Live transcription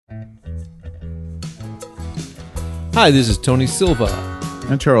Hi, this is Tony Silva.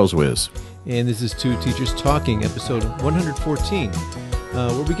 And Charles Wiz. And this is Two Teachers Talking, episode 114,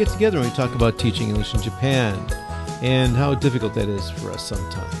 where we get together and we talk about teaching English in Japan and how difficult that is for us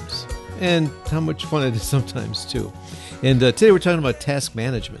sometimes, and how much fun it is sometimes, too. And today we're talking about task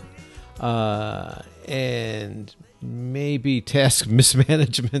management and maybe task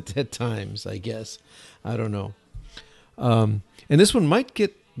mismanagement at times, I guess. I don't know. And this one might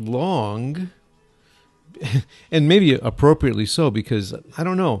get long, and maybe appropriately so, because I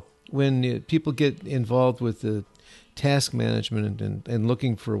don't know. When people get involved with the task management and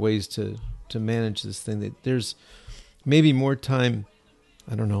looking for ways to manage this thing, that there's maybe more time,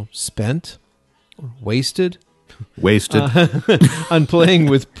 I don't know, spent or wasted on playing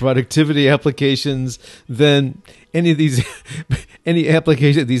with productivity applications than these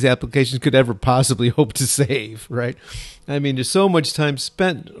applications could ever possibly hope to save, right? I mean, there's so much time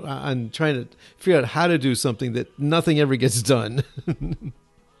spent on trying to figure out how to do something that nothing ever gets done.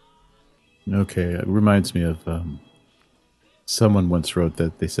 Okay, it reminds me of someone once wrote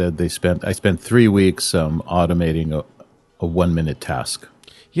that they said I spent 3 weeks automating a 1-minute task.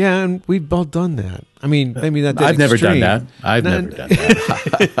 Yeah, and we've all done that. I mean, maybe not that I've never done extreme. that. I've never done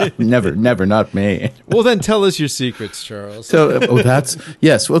that. Never, not me. Well, then tell us your secrets, Charles. So,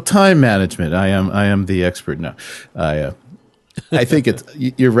 yes. Well, time management. I am the expert now. I think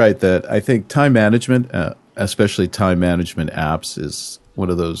you're right that I think time management, especially time management apps, is one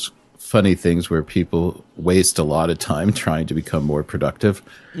of those funny things where people waste a lot of time trying to become more productive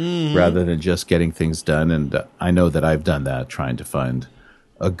rather than just getting things done. And I know that I've done that, trying to find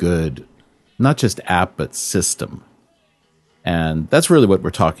a good, not just app, but system. And that's really what we're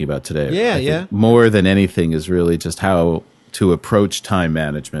talking about today. Yeah. More than anything is really just how to approach time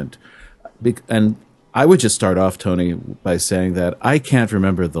management. And I would just start off, Tony, by saying that I can't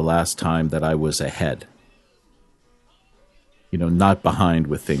remember the last time that I was ahead. Not behind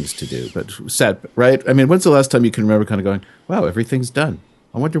with things to do, but set, right? I mean, when's the last time you can remember kind of going, wow, everything's done.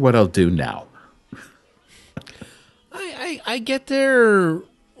 I wonder what I'll do now. I get there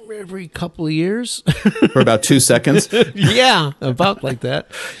every couple of years. For about 2 seconds? Yeah, about like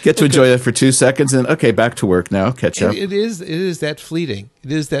that. Get to enjoy that for 2 seconds, and okay, back to work now, catch up. It is that fleeting.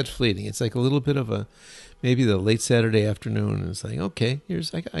 It is that fleeting. It's like a little bit of maybe the late Saturday afternoon, and it's like, okay,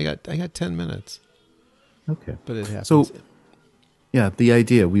 I got 10 minutes. Okay. But it happens. So, yeah, the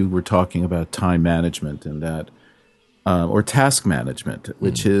idea, we were talking about time management and that, or task management,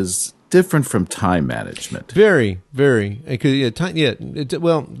 which is different from time management. Very, very. They're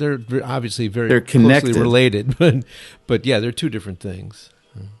obviously very connected. Closely related, but yeah, they're two different things.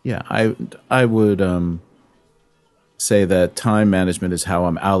 Yeah, I would say that time management is how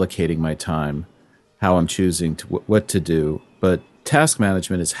I'm allocating my time, how I'm choosing what to do, but task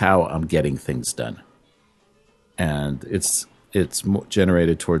management is how I'm getting things done. And it's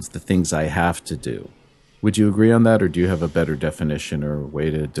generated towards the things I have to do. Would you agree on that, or do you have a better definition or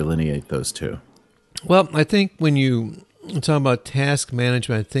way to delineate those two? Well, I think when you talk about task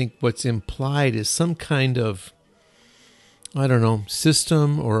management, I think what's implied is some kind of, I don't know,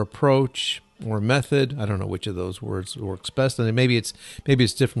 system or approach or method. I don't know which of those words works best, and maybe it's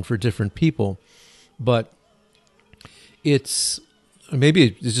different for different people, but it's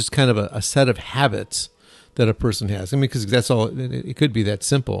just kind of a set of habits that a person has. I mean, because that's all, it could be that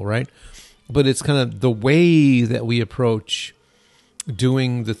simple, right? But it's kind of the way that we approach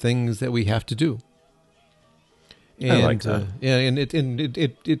doing the things that we have to do. And, I like that. And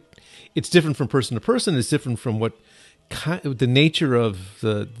it's different from person to person. It's different from what the nature of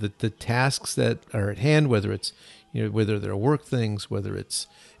the tasks that are at hand, whether it's, whether they're work things, whether it's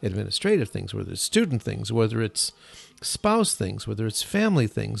administrative things, whether it's student things, whether it's spouse things, whether it's family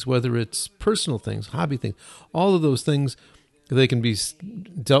things, whether it's personal things, hobby things. All of those things, they can be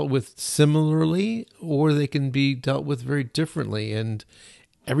dealt with similarly, or they can be dealt with very differently, and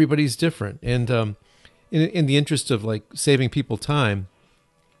everybody's different. And in the interest of like saving people time,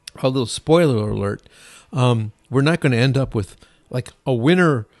 a little spoiler alert, we're not going to end up with like a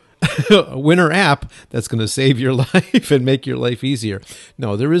winner app that's going to save your life and make your life easier.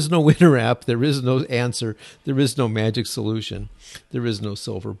 No, there is no winner app. There is no answer. There is no magic solution. There is no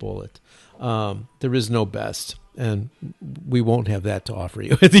silver bullet. There is no best. And we won't have that to offer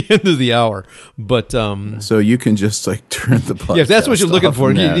you at the end of the hour. But so you can just like turn the podcast. Yeah, if that's what you're looking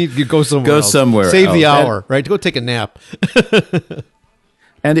for, you need to go somewhere. Go somewhere. Save the hour, right? Go take a nap.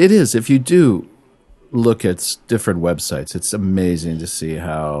 And it is, if you do look at different websites, it's amazing to see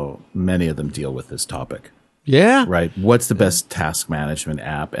how many of them deal with this topic. Yeah. Right. What's the best task management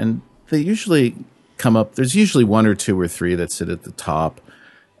app? And they usually come up, there's usually one or two or three that sit at the top.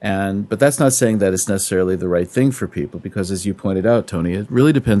 But that's not saying that it's necessarily the right thing for people, because as you pointed out, Tony, it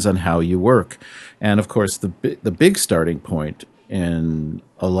really depends on how you work. And of course, the big starting point in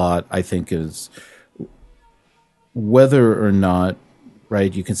a lot, I think, is whether or not,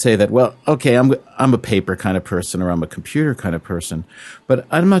 right, you can say that, well, okay, I'm a paper kind of person, or I'm a computer kind of person, but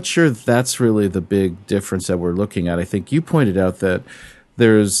I'm not sure that's really the big difference that we're looking at. I think you pointed out that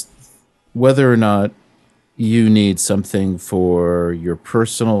there's whether or not you need something for your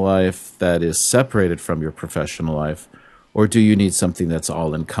personal life that is separated from your professional life, or do you need something that's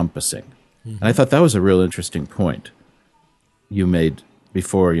all encompassing? Mm-hmm. And I thought that was a real interesting point you made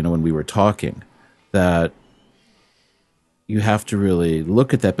before, when we were talking, that you have to really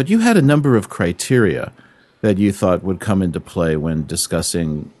look at that. But you had a number of criteria that you thought would come into play when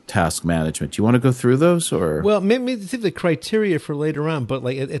discussing task management. Do you want to go through those, or? Well, maybe the criteria for later on, but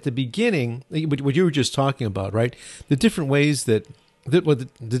like at the beginning, what you were just talking about, right? The different ways the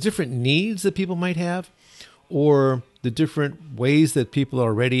different needs that people might have, or the different ways that people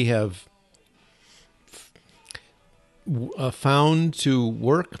already have found to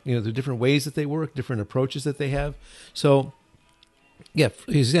work. The different ways that they work, different approaches that they have. So, yeah,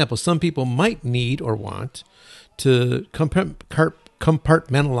 for example, some people might need or want to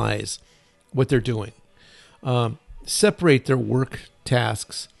compartmentalize what they're doing, separate their work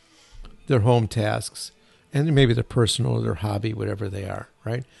tasks, their home tasks, and maybe their personal or their hobby, whatever they are,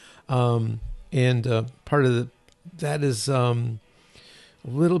 right? And part of that is a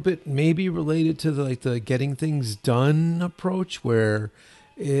little bit maybe related to the getting things done approach, where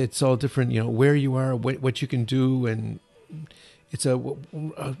it's all different, where you are, what you can do, and it's a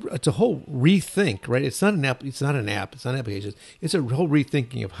whole rethink, right? It's not an app. It's not an application. It's a whole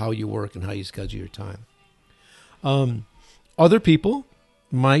rethinking of how you work and how you schedule your time. Other people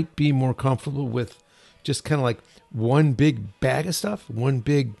might be more comfortable with just kind of like one big bag of stuff, one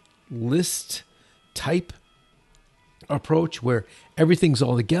big list type approach where everything's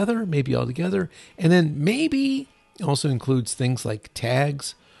all together, maybe all together, and then maybe also includes things like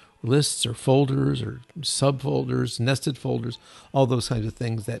tags, lists or folders or subfolders, nested folders, all those kinds of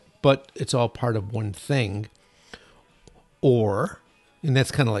things but it's all part of one thing. And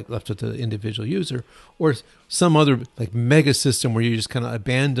that's kind of like left to the individual user, or some other like mega system where you just kind of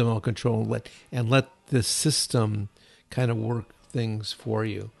abandon all control and let the system kind of work things for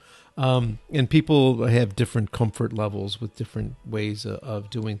you. And people have different comfort levels with different ways of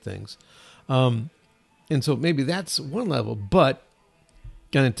doing things. And so maybe that's one level, but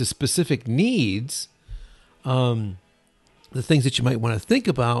getting into specific needs, the things that you might want to think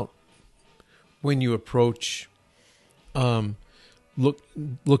about when you approach looking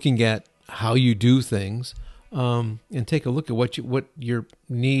at how you do things, and take a look at what your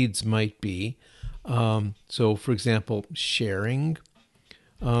needs might be. So, for example, sharing.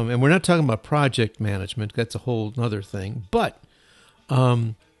 And we're not talking about project management. That's a whole other thing. But,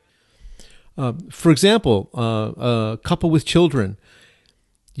 for example, a couple with children.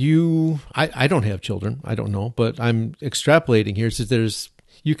 I don't have children. I don't know, but I'm extrapolating here. So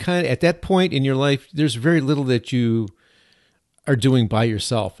you kind of, at that point in your life, there's very little that you are doing by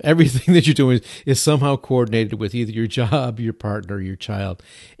yourself. Everything that you're doing is somehow coordinated with either your job, your partner, or your child.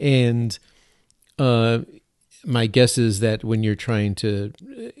 And my guess is that when you're trying to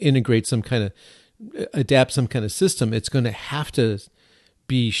adapt some kind of system, it's going to have to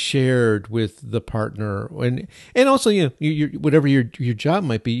be shared with the partner, and also whatever your job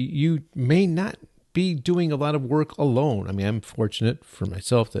might be, you may not be doing a lot of work alone. I mean, I'm fortunate for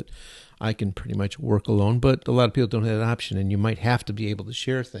myself that I can pretty much work alone, but a lot of people don't have that option, and you might have to be able to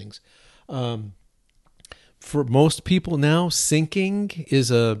share things. For most people now, syncing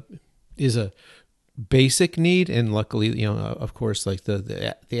is a basic need, and luckily, of course, like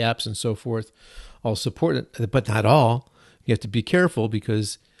the apps and so forth all support it, but not all. You have to be careful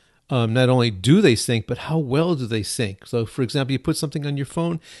because not only do they sync, but how well do they sync? So, for example, you put something on your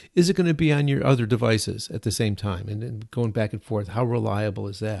phone, is it going to be on your other devices at the same time? And then going back and forth, how reliable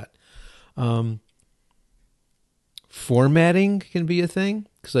is that? Formatting can be a thing.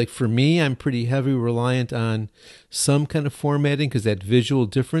 Because like for me, I'm pretty heavily reliant on some kind of formatting because that visual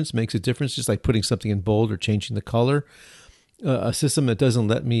difference makes a difference, just like putting something in bold or changing the color. A system that doesn't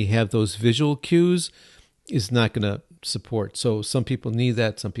let me have those visual cues is not going to support. So some people need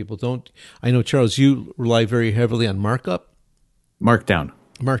that, some people don't. I know, Charles, you rely very heavily on Markdown,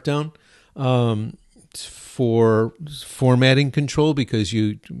 for formatting control because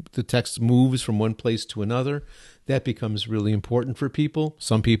the text moves from one place to another. That becomes really important for people.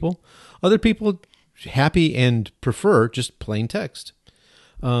 Some people, other people, happy and prefer just plain text.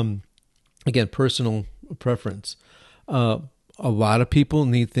 Again, personal preference. A lot of people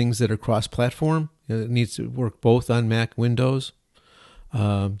need things that are cross-platform. It needs to work both on Mac, Windows. They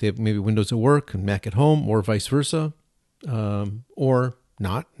have maybe Windows at work and Mac at home, or vice versa, or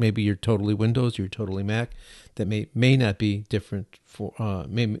not. Maybe you're totally Windows, you're totally Mac. That may not be different for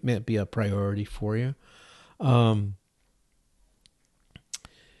may not be a priority for you.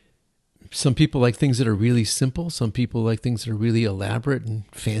 Some people like things that are really simple. Some people like things that are really elaborate and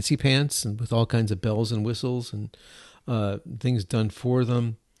fancy pants and with all kinds of bells and whistles and things done for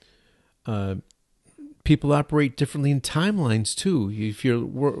them. People operate differently in timelines too. If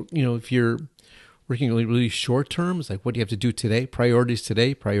you're working really short terms, like what do you have to do today? Priorities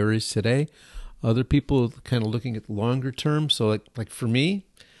today. Other people kind of looking at longer term. So like for me,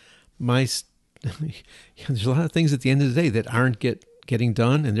 there's a lot of things at the end of the day that aren't getting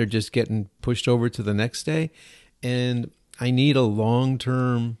done, and they're just getting pushed over to the next day. And I need a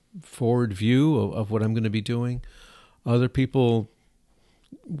long-term forward view of what I'm going to be doing. Other people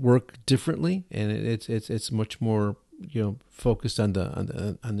work differently, and it's much more focused on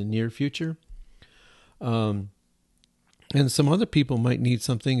the near future. And some other people might need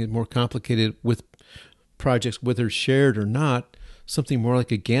something more complicated with projects, whether shared or not. Something more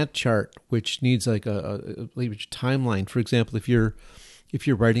like a Gantt chart, which needs like a timeline. For example, if you're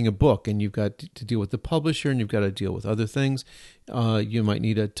writing a book and you've got to deal with the publisher and you've got to deal with other things, you might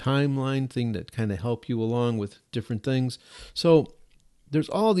need a timeline thing that kind of help you along with different things. So there's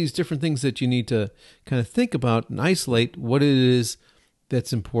all these different things that you need to kind of think about and isolate what it is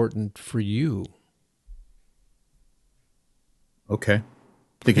that's important for you. Okay.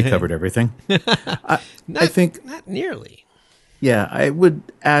 I think you covered everything. I think not nearly. Yeah, I would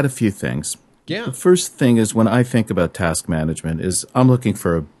add a few things. Yeah. The first thing is when I think about task management is I'm looking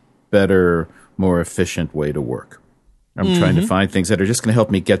for a better, more efficient way to work. I'm trying to find things that are just going to help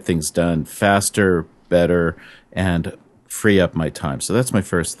me get things done faster, better, and free up my time. So that's my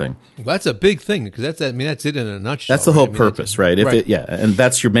first thing. Well, that's a big thing because that's it in a nutshell. That's the whole purpose, right? And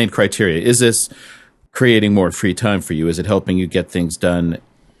that's your main criteria. Is this creating more free time for you? Is it helping you get things done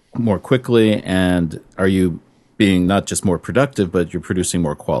more quickly? And are you being not just more productive, but you're producing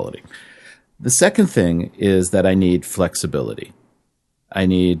more quality? The second thing is that I need flexibility. I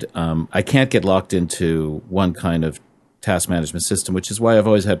can't get locked into one kind of task management system, which is why I've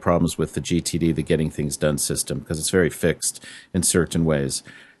always had problems with the GTD, the Getting Things Done system, because it's very fixed in certain ways.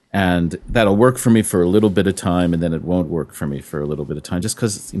 And that'll work for me for a little bit of time, and then it won't work for me for a little bit of time, just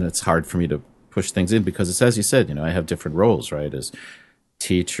because it's hard for me to push things in, because it's, as you said, I have different roles, right? As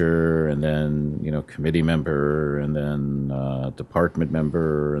teacher, and then committee member, and then department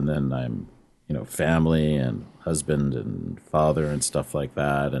member, and then I'm family and husband and father and stuff like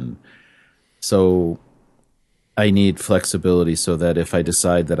that. And so I need flexibility so that if I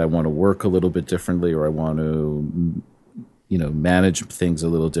decide that I want to work a little bit differently, or I want to manage things a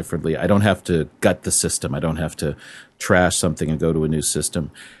little differently, I don't have to gut the system. I don't have to trash something and go to a new system.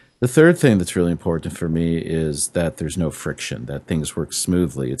 The third thing that's really important for me is that there's no friction, that things work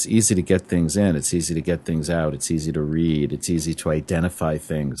smoothly. It's easy to get things in. It's easy to get things out. It's easy to read. It's easy to identify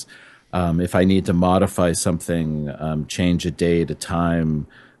things. If I need to modify something, change a date, a time,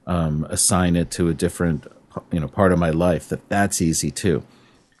 assign it to a different part of my life, that's easy too.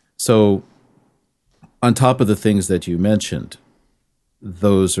 So on top of the things that you mentioned,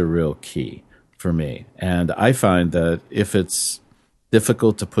 those are real key for me. And I find that if it's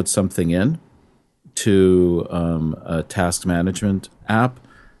difficult to put something in to a task management app,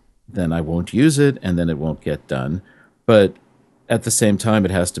 then I won't use it, and then it won't get done. But at the same time,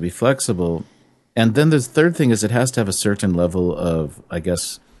 it has to be flexible. And then the third thing is it has to have a certain level of, I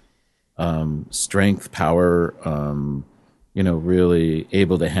guess, strength, power, really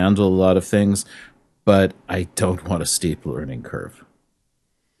able to handle a lot of things. But I don't want a steep learning curve,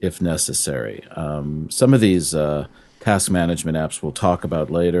 if necessary. Some of these task management apps we'll talk about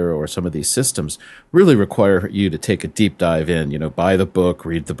later, or some of these systems really require you to take a deep dive in, buy the book,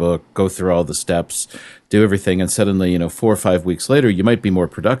 read the book, go through all the steps, do everything. And suddenly, 4 or 5 weeks later, you might be more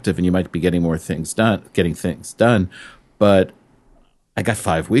productive and you might be getting things done. But I got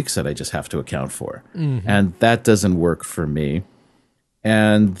 5 weeks that I just have to account for. Mm-hmm. And that doesn't work for me.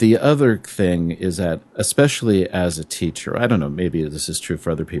 And the other thing is that, especially as a teacher, I don't know, maybe this is true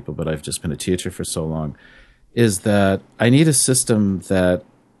for other people, but I've just been a teacher for so long, is that I need a system that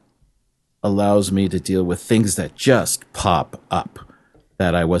allows me to deal with things that just pop up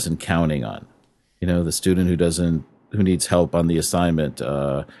that I wasn't counting on. The student who needs help on the assignment,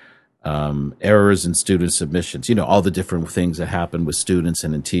 errors in student submissions, all the different things that happen with students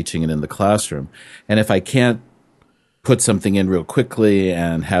and in teaching and in the classroom. And if I can't put something in real quickly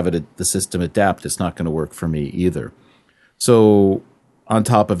and have the system adapt, it's not going to work for me either. So, on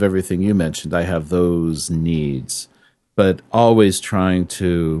top of everything you mentioned, I have those needs, but always trying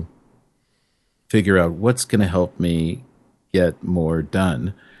to figure out what's going to help me get more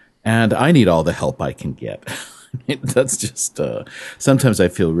done. And I need all the help I can get. That's just, sometimes I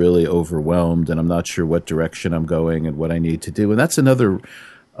feel really overwhelmed and I'm not sure what direction I'm going and what I need to do. And that's another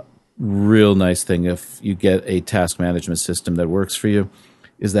real nice thing if you get a task management system that works for you,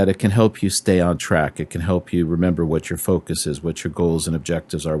 is that it can help you stay on track. It can help you remember what your focus is, what your goals and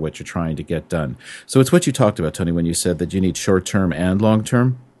objectives are, what you're trying to get done. So it's what you talked about, Tony, when you said that you need short-term and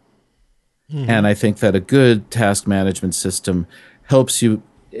long-term. Mm-hmm. And I think that a good task management system helps you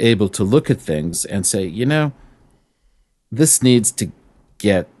able to look at things and say, you know, this needs to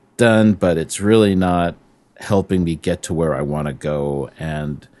get done, but it's really not helping me get to where I want to go.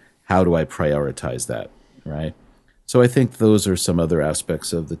 And how do I prioritize that, right? So I think those are some other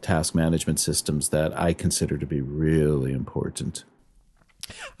aspects of the task management systems that I consider to be really important.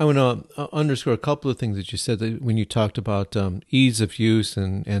 I want to underscore a couple of things that you said that when you talked about ease of use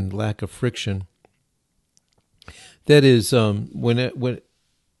and lack of friction. That is that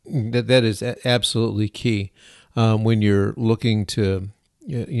is absolutely key when you're looking to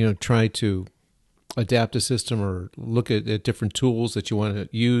try to adapt a system or look at different tools that you want to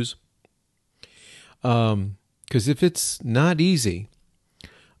use. Because if it's not easy,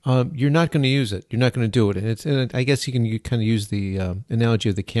 you're not going to use it. You're not going to do it. And I guess you kind of use the analogy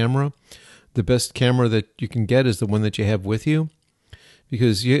of the camera. The best camera that you can get is the one that you have with you,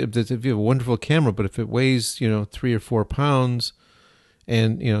 because if you have a wonderful camera, but if it weighs 3 or 4 pounds,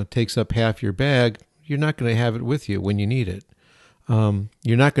 and takes up half your bag, you're not going to have it with you when you need it.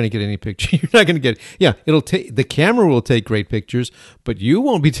 You're not going to get any picture. You're not going to get. Yeah, the camera will take great pictures, but you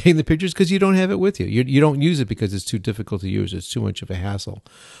won't be taking the pictures because you don't have it with you. You don't use it because it's too difficult to use. It's too much of a hassle.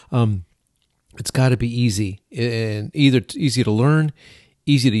 It's got to be easy, and either easy to learn,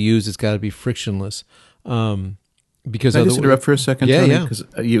 easy to use. It's got to be frictionless. Because can I just interrupt for a second, yeah, Tony? yeah. Because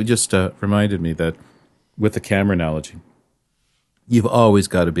you just reminded me that with the camera analogy, you've always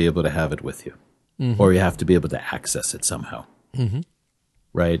got to be able to have it with you, or you have to be able to access it somehow. Mm-hmm.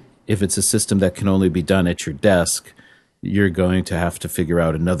 Right? If it's a system that can only be done at your desk, you're going to have to figure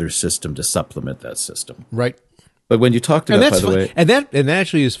out another system to supplement that system. Right. But when you talked about, by the way, and that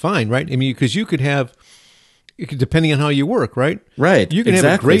actually is fine, right? I mean, because you could have, depending on how you work, right? Right. You can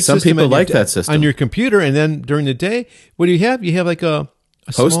exactly. have a great Some system people like that system on your computer, and then during the day, what do you have? You have like a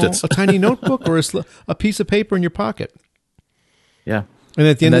Post-its, a tiny notebook, or a piece of paper in your pocket. Yeah. And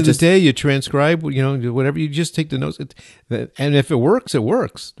at the end of the day, you transcribe, whatever. You just take the notes, and if it works, it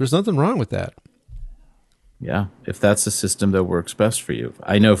works. There's nothing wrong with that. Yeah, if that's the system that works best for you.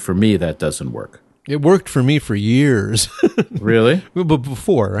 I know for me that doesn't work. It worked for me for years. Really? But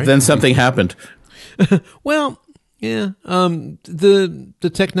before, right? Then something happened. Well, yeah.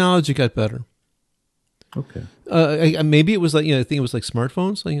 The technology got better. Okay. Maybe it was like I think it was like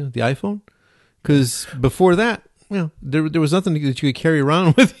smartphones, like the iPhone, because before that. There was nothing that you could carry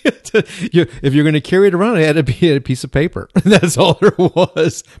around with you. If you're going to carry it around, it had to be a piece of paper. That's all there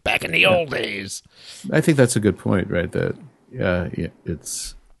was back in the old days. I think that's a good point, right? That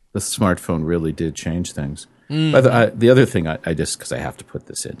it's the smartphone really did change things. But the other thing, I just because I have to put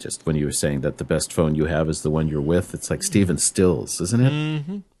this in, just when you were saying that the best phone you have is the one you're with, it's like Stephen Stills, isn't it?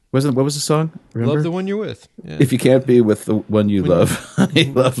 Mm-hmm. What was the song? Remember? Love the one you're with. Yeah. If you can't be with the one you love,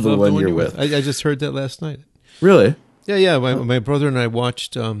 love the one you're with. I just heard that last night. Really? Yeah. My brother and I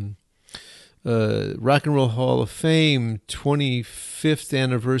watched Rock and Roll Hall of Fame 25th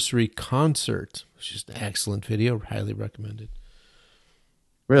anniversary concert, which is an excellent video. Highly recommended.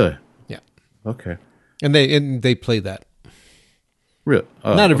 Really? Yeah. Okay. And they played that. Really?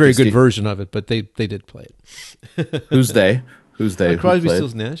 Oh, not a very good version of it, but they did play it. Who's they? Who's they? Crosby,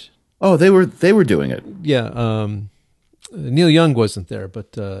 Stills, Nash. Oh, they were doing it. Yeah. Neil Young wasn't there,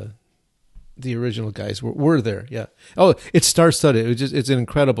 but. The original guys were there, yeah. Oh, it's star-studded. It's an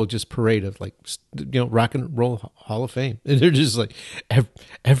incredible just parade of Rock and Roll Hall of Fame. And they're just like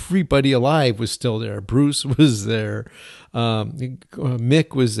everybody alive was still there. Bruce was there,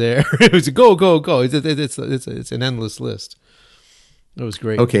 Mick was there. It was go. It's an endless list. It was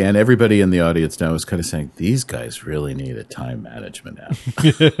great. Okay, and everybody in the audience now is kind of saying, these guys really need a time management app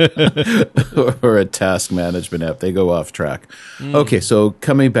or a task management app. They go off track. Okay, so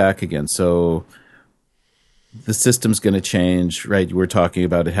coming back again. So the system's going to change, right? We're talking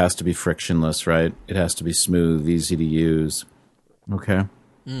about it has to be frictionless, right? It has to be smooth, easy to use. Okay.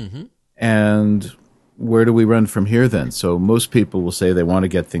 Mm-hmm. And where do we run from here then? So most people will say they want to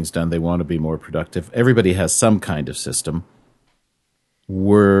get things done. They want to be more productive. Everybody has some kind of system.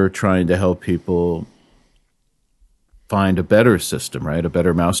 We're trying to help people find a better system, right? A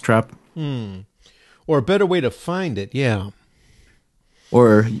better mousetrap. Or a better way to find it. Yeah.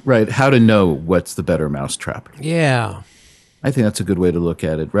 Or, right, how to know what's the better mousetrap. Yeah. I think that's a good way to look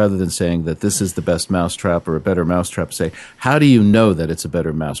at it. Rather than saying that this is the best mousetrap or a better mousetrap, say, how do you know that it's a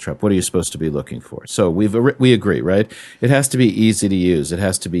better mousetrap? What are you supposed to be looking for? So we agree, right? It has to be easy to use. It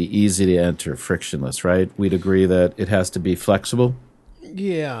has to be easy to enter, frictionless, right? We'd agree that it has to be flexible.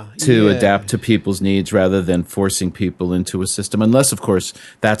 Yeah. To adapt to people's needs rather than forcing people into a system. Unless, of course,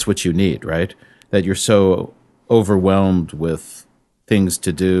 that's what you need, right? That you're so overwhelmed with things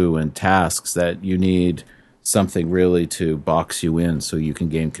to do and tasks that you need something really to box you in so you can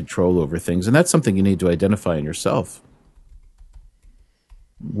gain control over things. And that's something you need to identify in yourself.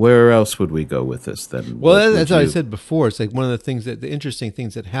 Where else would we go with this then? Well, that's what I said before. It's like one of the things the interesting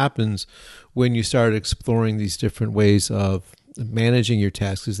things that happens when you start exploring these different ways of managing your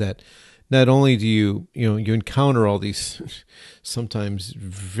tasks is that not only do you encounter all these sometimes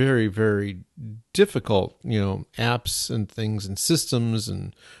very, very difficult, apps and things and systems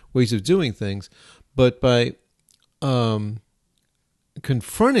and ways of doing things, but by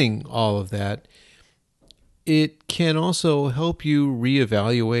confronting all of that, it can also help you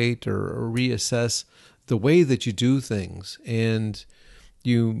reevaluate or reassess the way that you do things. And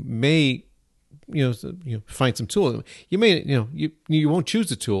you may, find some tool. You may, you won't choose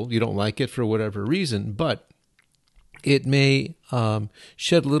the tool. You don't like it for whatever reason, but it may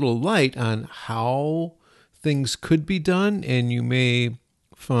shed a little light on how things could be done, and you may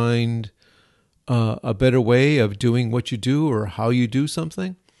find a better way of doing what you do or how you do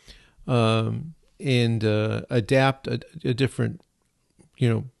something, and adapt a different,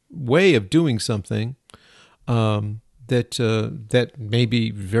 way of doing something that may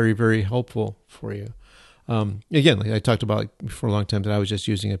be very, very helpful for you. Again, like I talked about for a long time, that I was just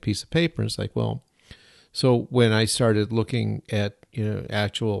using a piece of paper. It's like, well, so when I started looking at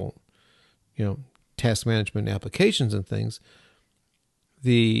actual task management applications and things,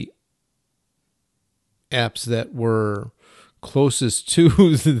 the apps that were closest to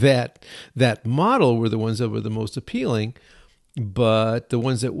that model were the ones that were the most appealing, but the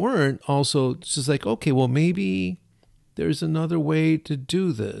ones that weren't also just like, okay, well, maybe there's another way to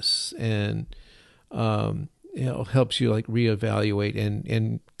do this, and helps you like reevaluate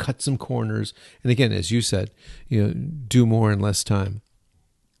and cut some corners, and again, as you said, do more in less time.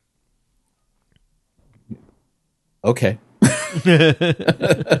 Okay.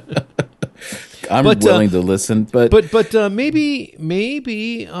 I'm willing to listen, but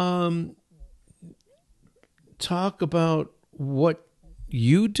maybe talk about what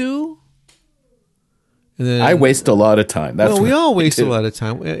you do. And then, I waste a lot of time. We all waste a lot of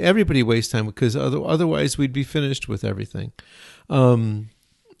time. Everybody wastes time because otherwise we'd be finished with everything. And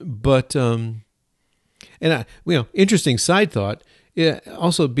interesting side thought. Yeah,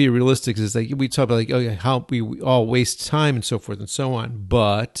 also be realistic is like we talk about how we all waste time and so forth and so on.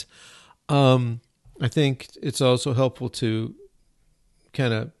 But I think it's also helpful to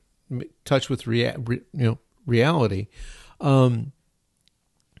kind of touch with reality.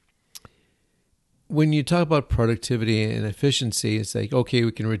 When you talk about productivity and efficiency, it's like, okay,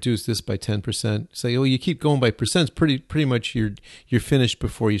 we can reduce this by 10%. It's like, you keep going by percents. Pretty much you're finished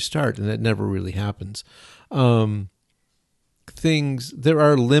before you start, and that never really happens. There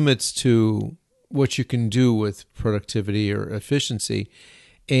are limits to what you can do with productivity or efficiency,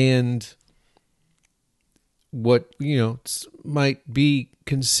 and what might be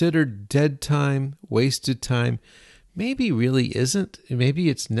considered dead time, wasted time, maybe really isn't. Maybe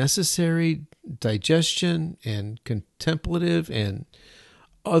it's necessary digestion and contemplative and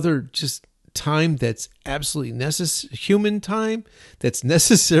other just time that's absolutely necessary, human time that's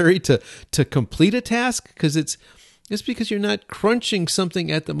necessary to complete a task. Because it's because you're not crunching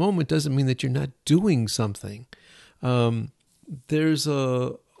something at the moment doesn't mean that you're not doing something. There's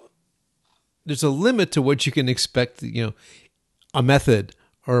a limit to what you can expect, a method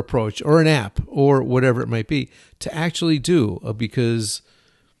or approach or an app or whatever it might be to actually do, because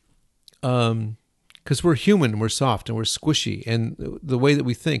we're human, we're soft, and we're squishy, and the way that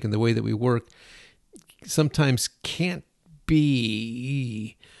we think and the way that we work sometimes can't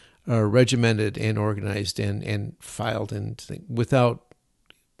be regimented and organized and filed and without,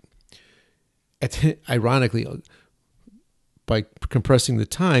 ironically, by compressing the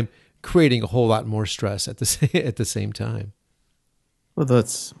time, creating a whole lot more stress at the same time. Well,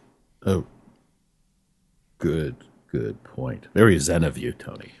 that's a good point. Very zen of you,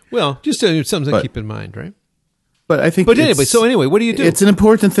 Tony. Well, just something to keep in mind, right? But I think. But anyway, what do you do? It's an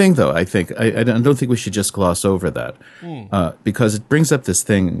important thing, though. I think I don't think we should just gloss over that, because it brings up this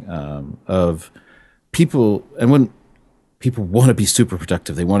thing of people, and people want to be super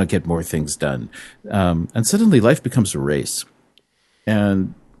productive. They want to get more things done. And suddenly life becomes a race.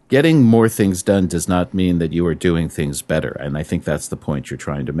 And getting more things done does not mean that you are doing things better. And I think that's the point you're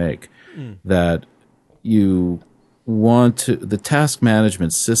trying to make, that you want to, the task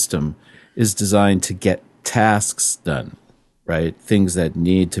management system is designed to get tasks done, right? Things that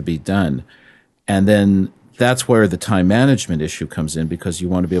need to be done. And then that's where the time management issue comes in, because you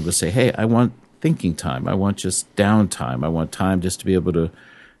want to be able to say, hey, I want thinking time. I want just downtime. I want time just to be able to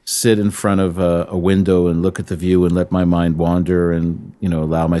sit in front of a window and look at the view and let my mind wander and,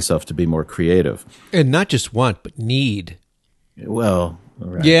 allow myself to be more creative. And not just want, but need. Well,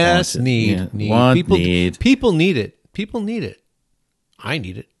 right, yes, need. Yeah. Need. Want, people need. People need it. People need it. I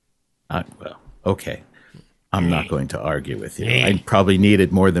need it. Okay. I'm not going to argue with you. I probably need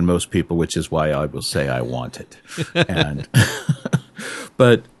it more than most people, which is why I will say I want it. And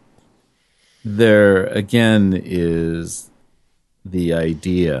but there again is the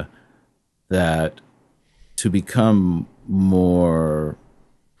idea that to become more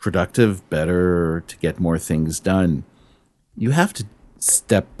productive, better, to get more things done, you have to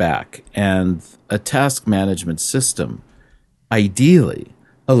step back. And a task management system ideally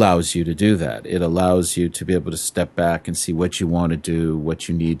allows you to do that. It allows you to be able to step back and see what you want to do, what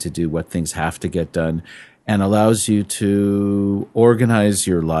you need to do, what things have to get done, and allows you to organize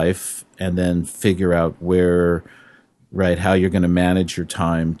your life and then figure out how you're going to manage your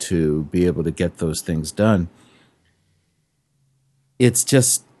time to be able to get those things done. It's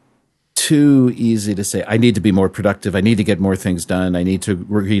just too easy to say, I need to be more productive. I need to get more things done. I need to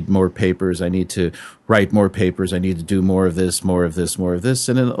read more papers. I need to write more papers. I need to do more of this, more of this, more of this.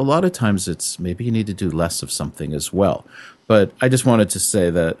 And a lot of times it's maybe you need to do less of something as well. But I just wanted to say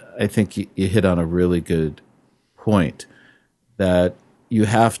that I think you hit on a really good point, that you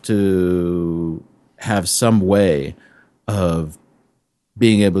have to have some way of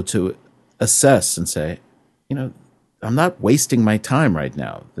being able to assess and say, I'm not wasting my time right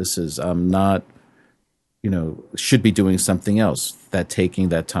now. I'm not, should be doing something else. That taking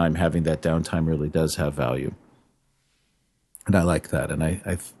that time, having that downtime really does have value. And I like that. And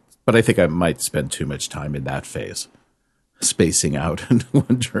but I think I might spend too much time in that phase, spacing out and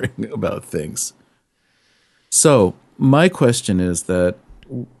wondering about things. So my question is that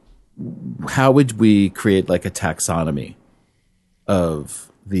how would we create like a taxonomy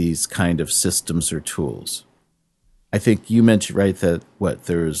of these kind of systems or tools? I think you mentioned, right, that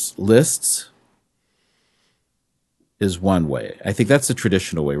there's lists is one way. I think that's the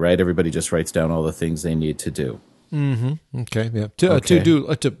traditional way, right? Everybody just writes down all the things they need to do. Mm-hmm. Okay. Yeah. Your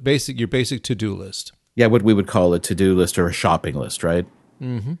basic to-do list. Yeah, what we would call a to-do list or a shopping list, right?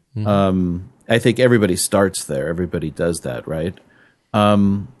 Mm-hmm. Mm-hmm. I think everybody starts there. Everybody does that, right? How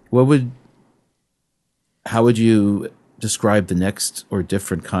would you describe the next or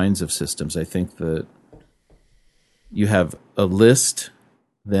different kinds of systems? I think that you have a list,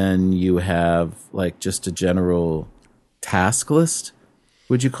 then you have like just a general task list,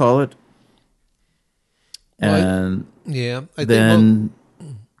 would you call it? And go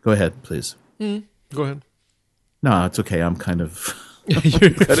ahead, please. Go ahead. No, it's okay. I'm kind of You're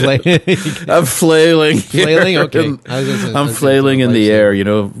flailing. I'm flailing. Flailing? Okay. I'm flailing in the air,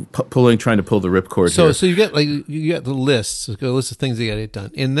 trying to pull the ripcord here. So you get the lists, a list of things that you got to get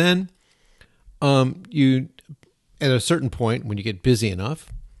done. And then you, at a certain point, when you get busy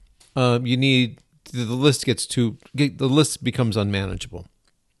enough, you need, the list becomes unmanageable.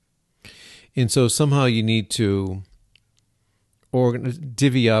 And so somehow you need to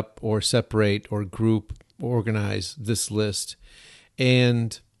divvy up or separate or group, organize this list.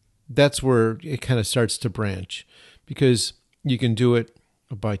 And that's where it kind of starts to branch, because you can do it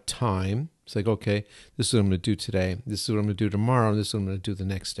by time. It's like, okay, this is what I'm going to do today. This is what I'm going to do tomorrow. And this is what I'm going to do the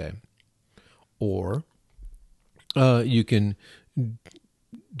next day. Or you can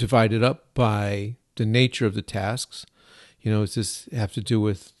divide it up by the nature of the tasks. Does this have to do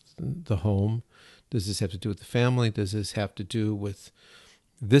with the home? Does this have to do with the family? Does this have to do with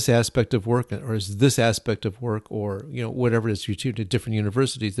this aspect of work, or is this aspect of work, or whatever it is, you to different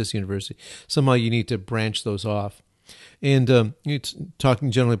universities, this university? Somehow you need to branch those off. And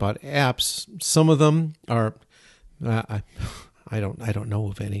talking generally about apps, some of them are I don't know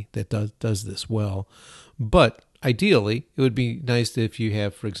of any that does this well, but ideally it would be nice if you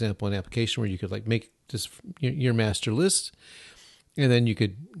have, for example, an application where you could make just your master list. And then you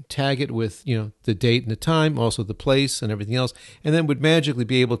could tag it with, the date and the time, also the place and everything else, and then would magically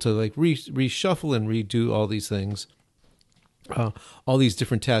be able to reshuffle and redo all these things all these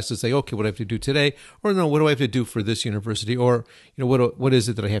different tasks to say, okay, what do I have to do today? Or no, what do I have to do for this university? Or, what is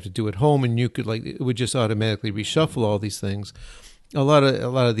it that I have to do at home? And you could it would just automatically reshuffle all these things. A lot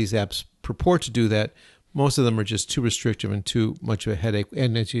of these apps purport to do that. Most of them are just too restrictive and too much of a headache.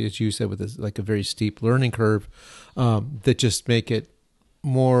 And as you said, with a very steep learning curve, that just make it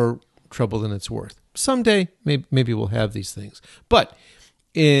more trouble than it's worth. Someday, maybe we'll have these things. But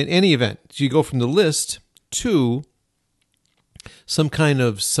in any event, you go from the list to some kind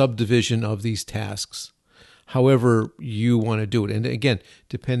of subdivision of these tasks, however you want to do it. And again,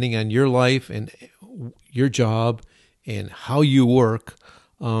 depending on your life and your job and how you work,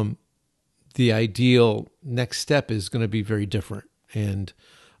 the ideal next step is going to be very different. And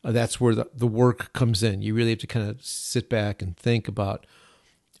that's where the work comes in. You really have to kind of sit back and think about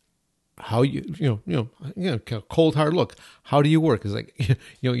how kind of cold hard look. How do you work? It's like,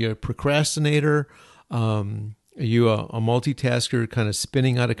 you're a procrastinator. Are you a multitasker kind of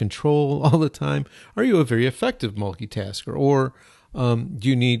spinning out of control all the time? Are you a very effective multitasker? Or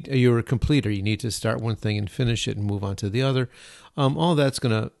you're a completer? You need to start one thing and finish it and move on to the other. All that's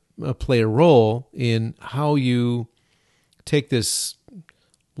going to play a role in how you take this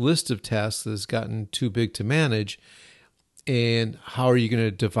list of tasks that's gotten too big to manage, and how are you going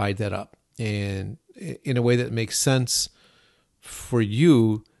to divide that up and in a way that makes sense for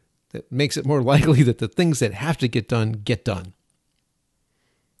you, that makes it more likely that the things that have to get done get done.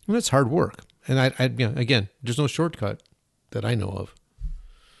 And that's hard work. And again, there's no shortcut that I know of.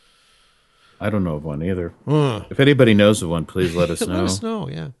 I don't know of one either. If anybody knows of one, please let us know. Let us know,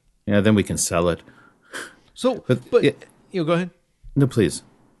 yeah. Yeah, then we can sell it. So, but go ahead. No, please.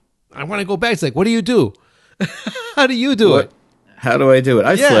 I want to go back. It's like, what do you do? How do you do it? How do I do it?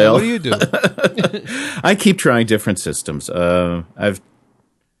 I flail. What do you do? I keep trying different systems. I've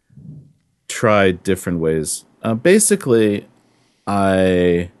tried different ways. Basically,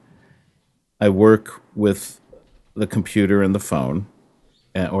 I work with the computer and the phone,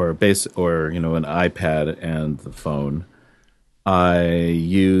 or an iPad and the phone. I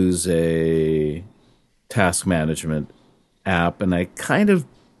use a task management app, and I kind of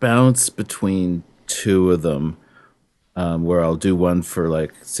bounce between two of them, where I'll do one for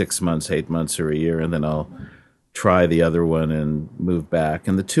like 6 months, 8 months, or a year, and then I'll try the other one and move back.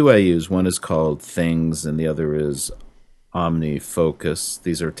 And the two I use, one is called Things and the other is OmniFocus.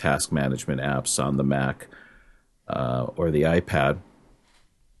 These are task management apps on the Mac or the iPad.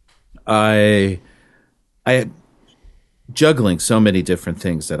 I juggling so many different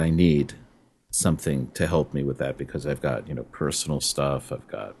things that I need something to help me with that, because I've got, personal stuff, I've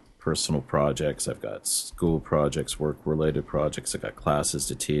got personal projects, I've got school projects, work-related projects, I've got classes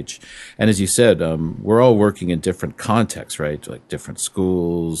to teach. And as you said, we're all working in different contexts, right? Like different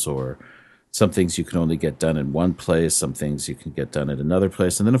schools, or some things you can only get done in one place, some things you can get done at another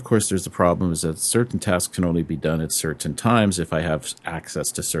place. And then, of course, there's the problem is that certain tasks can only be done at certain times if I have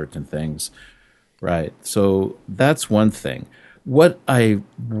access to certain things, right? So that's one thing. What I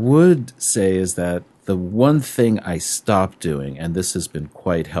would say is that the one thing I stopped doing, and this has been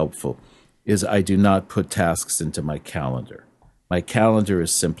quite helpful, is I do not put tasks into my calendar. My calendar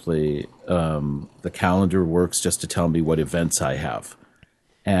is simply, the calendar works just to tell me what events I have.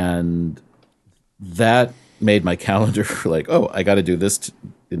 And that made my calendar like, oh, I got to do this.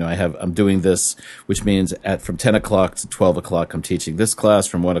 I'm doing this, which means from 10 o'clock to 12 o'clock, I'm teaching this class.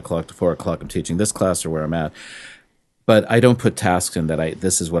 From 1 o'clock to 4 o'clock, I'm teaching this class, or where I'm at. But I don't put tasks in that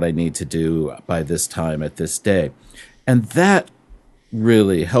this is what I need to do by this time at this day. And that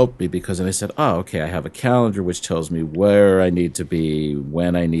really helped me, because then I said, oh, okay, I have a calendar which tells me where I need to be,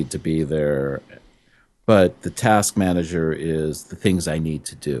 when I need to be there. But the task manager is the things I need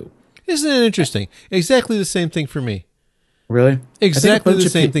to do. Isn't it interesting? Exactly the same thing for me. Really? Exactly the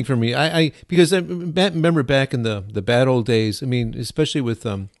same thing for me. Because I remember back in the bad old days. I mean, especially with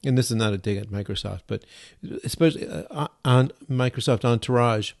and this is not a dig at Microsoft, but especially on Microsoft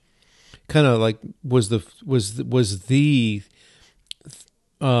Entourage, kind of like was the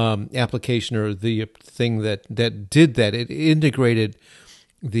application or the thing that did that. It integrated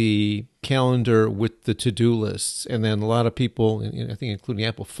the calendar with the to-do lists, and then a lot of people, I think including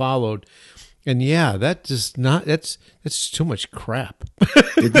Apple, followed. And yeah, that's too much crap.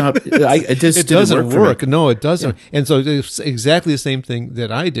 It doesn't work. No, it doesn't. Yeah. And so it's exactly the same thing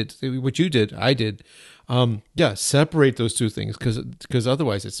that I did. What you did, I did. Separate those two things, because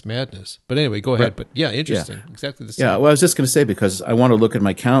otherwise it's madness. But anyway, go ahead. Right. But yeah, interesting. Yeah. Exactly the same. Yeah. Well, I was just going to say, because I want to look at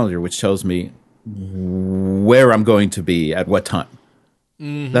my calendar, which tells me where I'm going to be at what time.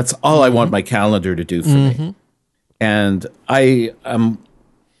 Mm-hmm. That's all I want my calendar to do for me. And I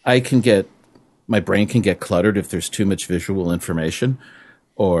can get my brain can get cluttered if there's too much visual information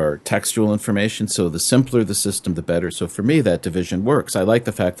or textual information. So the simpler the system, the better. So for me, that division works. I like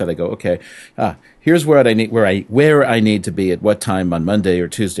the fact that I go, okay, here's where I need to be at what time on Monday or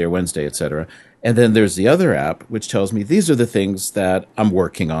Tuesday or Wednesday, etc. And then there's the other app which tells me these are the things that I'm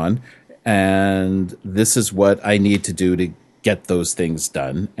working on, and this is what I need to do to get those things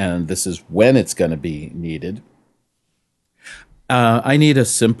done, and this is when it's going to be needed. I need a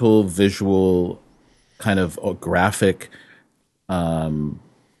simple visual kind of graphic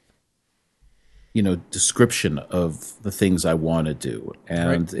description of the things I want to do,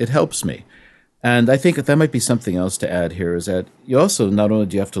 and It helps me. And I think that might be something else to add here is that you also, not only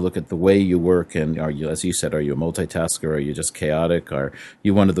do you have to look at the way you work, and are you, as you said, are you a multitasker? Are you just chaotic? Are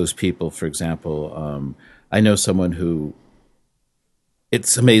you one of those people, for example, I know someone who,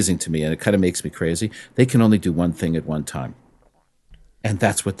 it's amazing to me, and it kind of makes me crazy. They can only do one thing at one time. And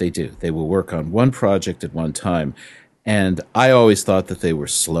that's what they do. They will work on one project at one time. And I always thought that they were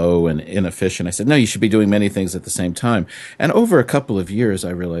slow and inefficient. I said, no, you should be doing many things at the same time. And over a couple of years,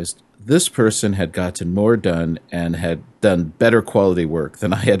 I realized this person had gotten more done and had done better quality work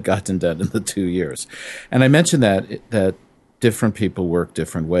than I had gotten done in the 2 years. And I mentioned that different people work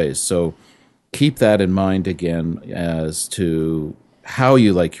different ways. So keep that in mind again as to how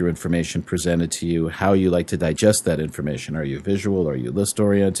you like your information presented to you, how you like to digest that information. Are you visual? Are you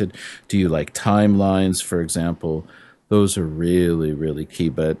list-oriented? Do you like timelines, for example? Those are really, really key.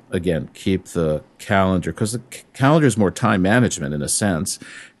 But again, keep the calendar, because the calendar is more time management in a sense.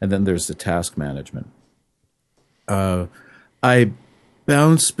 And then there's the task management. I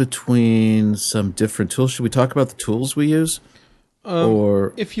bounce between some different tools. Should we talk about the tools we use?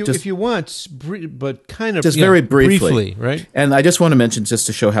 Or if you want, but kind of just very briefly, right? And I just want to mention, just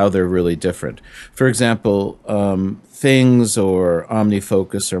to show how they're really different. For example, Things or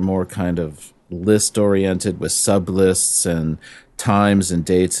OmniFocus are more kind of list-oriented with sublists and times and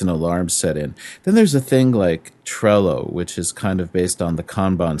dates and alarms set in. Then there's a thing like Trello, which is kind of based on the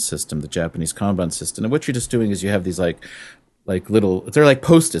Kanban system, the Japanese Kanban system. And what you're just doing is you have these like little, they're like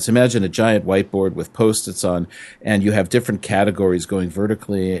Post-its. Imagine a giant whiteboard with Post-its on, and you have different categories going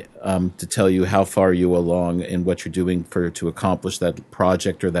vertically to tell you how far you along in what you're doing to accomplish that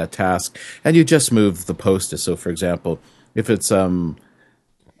project or that task. And you just move the Post-its. So, for example, if it's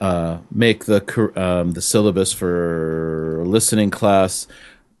make the syllabus for listening class,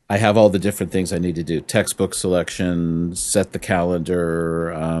 I have all the different things I need to do: textbook selection, set the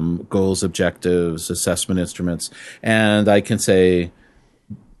calendar, goals, objectives, assessment instruments. And I can say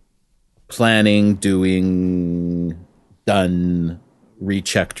planning, doing, done,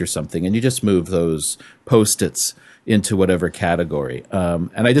 rechecked or something. And you just move those Post-its into whatever category.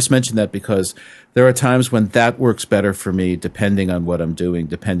 And I just mentioned that because there are times when that works better for me, depending on what I'm doing,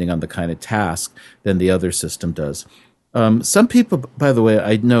 depending on the kind of task, than the other system does. Some people, by the way,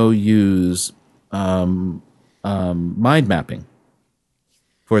 I know use mind mapping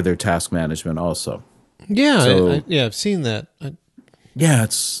for their task management also. Yeah, So, I've seen that. yeah,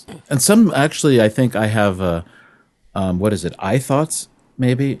 and some actually, I think I have what is it, iThoughts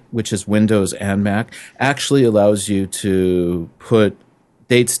maybe, which is Windows and Mac, actually allows you to put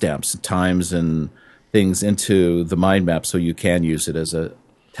date stamps, times, and things into the mind map, so you can use it as a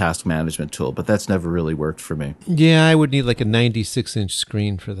task management tool. But that's never really worked for me. Yeah, I would need like a 96-inch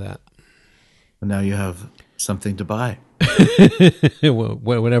screen for that. And now you have something to buy.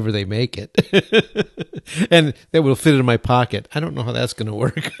 Whenever they make it. And that will fit in my pocket. I don't know how that's going to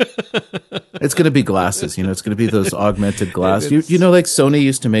work. It's going to be glasses, it's going to be those augmented glasses. You know, like Sony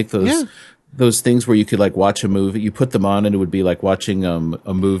used to make those. Yeah. Those things where you could like watch a movie, you put them on and it would be like watching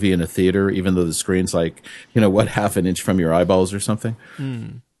a movie in a theater, even though the screen's like, half an inch from your eyeballs or something.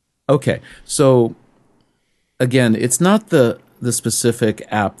 Okay. So again, it's not the specific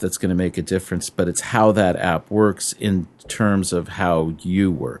app that's going to make a difference, but it's how that app works in terms of how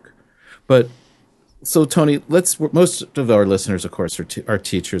you work. But so Tony, most of our listeners, of course, are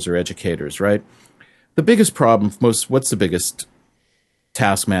teachers or educators, right? The biggest problem, what's the biggest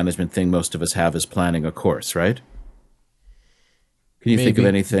task management thing most of us have is planning a course, right? Can you think of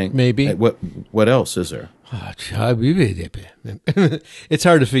anything? Maybe. What else is there? It's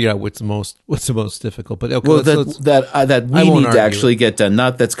hard to figure out what's the most difficult. But okay, well, that we need to actually get done,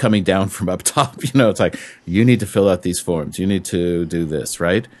 not that's coming down from up top. It's like you need to fill out these forms, you need to do this,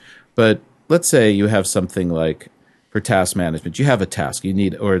 right? But let's say you have something like, for task management, you have a task you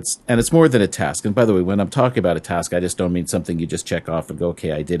need, it's more than a task. And by the way, when I'm talking about a task, I just don't mean something you just check off and go,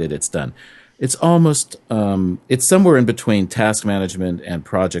 okay, I did it, it's done. It's almost, it's somewhere in between task management and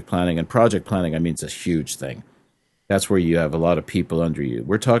project planning. And project planning, I mean, it's a huge thing. That's where you have a lot of people under you.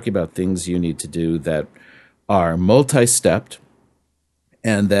 We're talking about things you need to do that are multi-stepped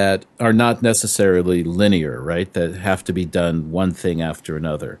and that are not necessarily linear, right? That have to be done one thing after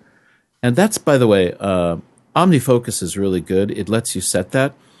another. And that's, by the way, OmniFocus is really good. It lets you set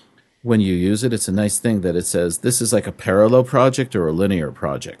that when you use it. It's a nice thing that it says this is like a parallel project or a linear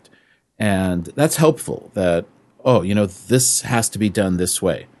project. And that's helpful that, oh, this has to be done this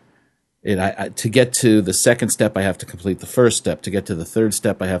way. To get to the second step, I have to complete the first step. To get to the third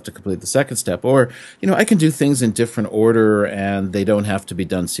step, I have to complete the second step. Or, I can do things in different order and they don't have to be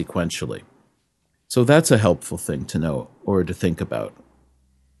done sequentially. So that's a helpful thing to know or to think about.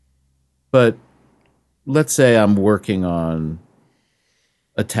 But let's say I'm working on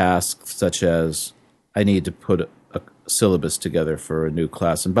a task such as I need to put a syllabus together for a new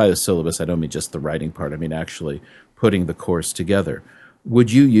class. And by the syllabus, I don't mean just the writing part. I mean actually putting the course together.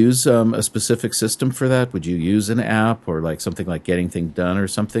 Would you use a specific system for that? Would you use an app or like something like Getting Things Done or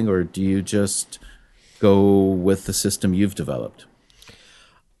something? Or do you just go with the system you've developed?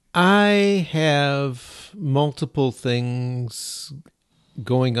 I have multiple things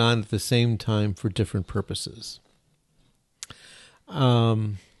going on at the same time for different purposes.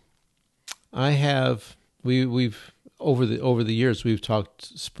 We've over the years we've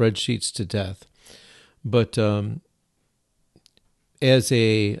talked spreadsheets to death, but as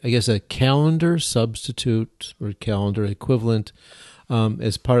a calendar substitute or calendar equivalent,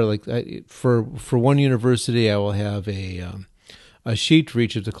 as part of for one university, I will have a sheet for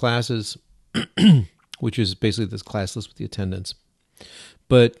each of the classes, which is basically this class list with the attendance.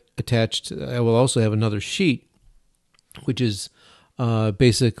 But attached, I will also have another sheet, which is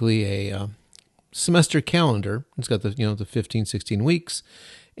basically a semester calendar. It's got the 15, 16 weeks,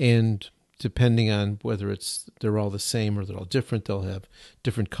 and depending on whether they're all the same or they're all different, they'll have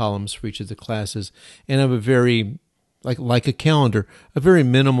different columns for each of the classes, and have a very like a calendar, a very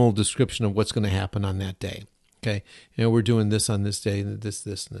minimal description of what's going to happen on that day. Okay, we're doing this on this day, this,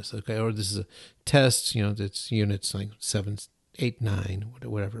 and this. Okay, or this is a test. It's units like 7, 8, 9,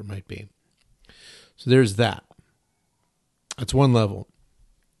 whatever it might be. So there's that. That's one level.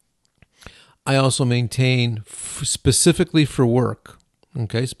 I also maintain specifically for work.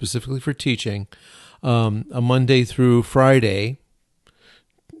 Okay, specifically for teaching, a Monday through Friday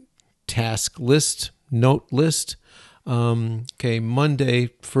task list, note list. Monday,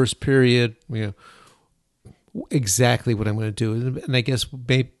 first period, exactly what I'm going to do. And I guess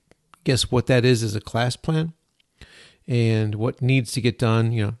what that is a class plan and what needs to get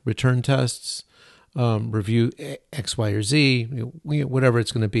done, return tests, review X, Y, or Z, whatever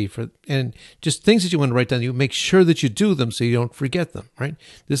it's going to be and just things that you want to write down. You make sure that you do them so you don't forget them. Right?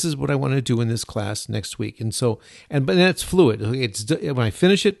 This is what I want to do in this class next week, but that's fluid. It's when I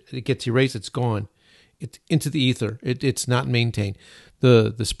finish it, it gets erased. It's gone. It's into the ether. It's not maintained.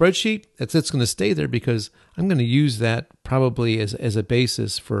 The spreadsheet that's going to stay there because I'm going to use that probably as a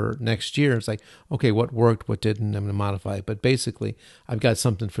basis for next year. It's like, okay, what worked, what didn't, I'm going to modify it. But basically, I've got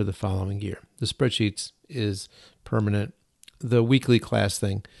something for the following year. The spreadsheets is permanent. The weekly class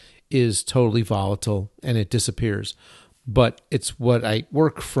thing is totally volatile and it disappears. But it's what I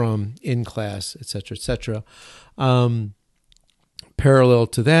work from in class, et cetera, et cetera. Parallel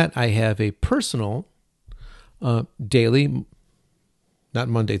to that, I have a personal daily, not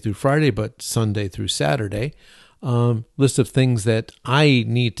Monday through Friday, but Sunday through Saturday, list of things that I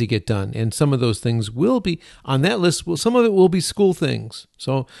need to get done. And some of those things will be on that list. Some of it will be school things.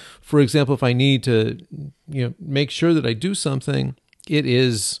 So, for example, if I need to, make sure that I do something, it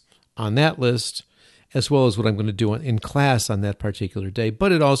is on that list, as well as what I'm going to do in class on that particular day.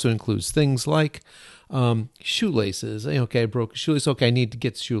 But it also includes things like shoelaces. Okay, I broke a shoelace. Okay, I need to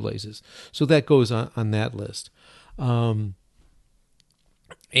get shoelaces. So that goes on that list.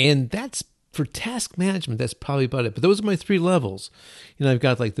 And that's for task management. That's probably about it. But those are my 3 levels. I've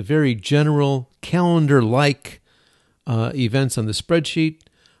got like the very general calendar-like events on the spreadsheet.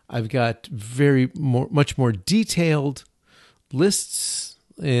 I've got much more detailed lists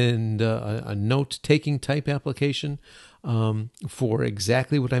and a note-taking type application for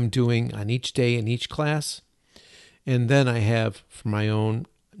exactly what I'm doing on each day in each class. And then I have for my own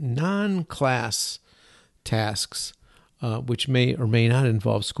non-class tasks, which may or may not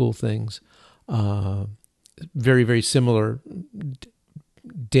involve school things, very, very similar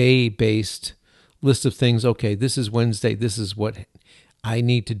day-based list of things. Okay, this is Wednesday. This is what I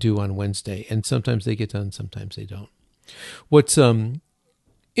need to do on Wednesday. And sometimes they get done, sometimes they don't. What's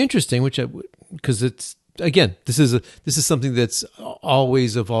interesting, because it's, again, this is something that's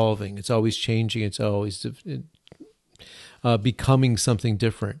always evolving. It's always changing. It's always becoming something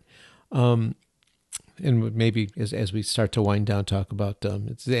different. and maybe as we start to wind down, talk about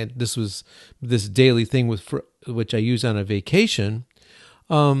this was this daily thing which I use on a vacation.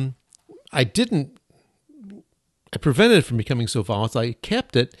 I didn't. I prevented it from becoming so volatile. I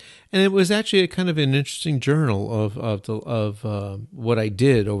kept it, and it was actually a kind of an interesting journal of what I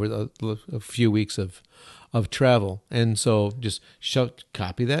did over a few weeks of travel. And so just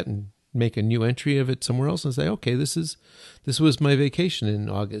copy that and make a new entry of it somewhere else and say, okay, this was my vacation in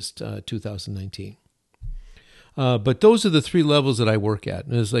August 2019. But those are the three levels that I work at.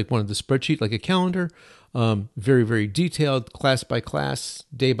 And it's like one of the spreadsheet, like a calendar, very, very detailed, class by class,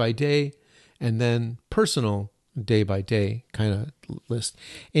 day by day, and then personal, day by day kind of list.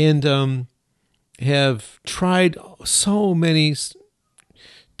 And have tried so many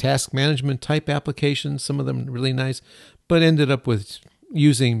task management type applications, some of them really nice, but ended up with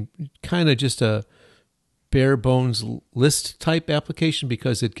using kind of just a bare bones list type application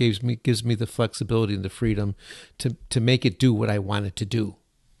because it gives me the flexibility and the freedom to make it do what I want it to do,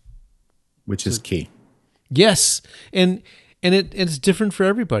 which is key. Yes, and it's different for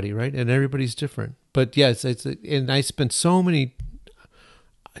everybody, right? And everybody's different. But yes, and I spent so many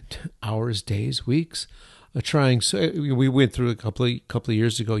hours, days, weeks trying. So we went through a couple of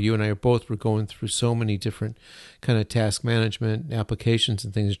years ago. You and I both were going through so many different kind of task management applications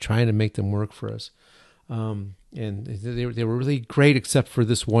and things, trying to make them work for us. And they were really great, except for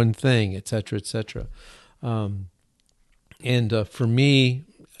this one thing, et cetera, et cetera. And for me,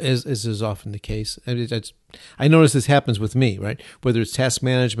 as is often the case, I notice this happens with me, right? Whether it's task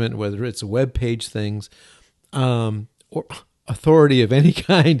management, whether it's web page things, or authority of any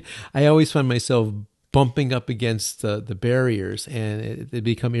kind, I always find myself bumping up against the barriers, and they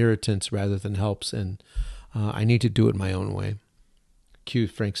become irritants rather than helps. And I need to do it my own way. Cue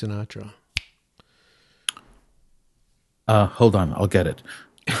Frank Sinatra. Hold on, I'll get it.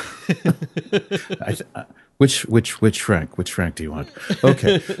 Which Frank? Which Frank do you want?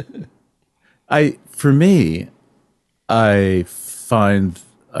 Okay. For me, I find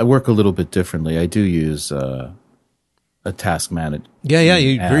I work a little bit differently. I do use a task manager.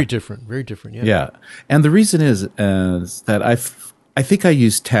 Yeah, very different. Yeah. Yeah, and the reason is that I think I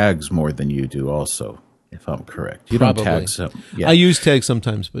use tags more than you do. Also, if I'm correct, you Probably. don't tag some. Yeah. I use tags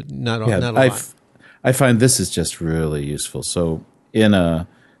sometimes, but not a lot. I find this is just really useful. So in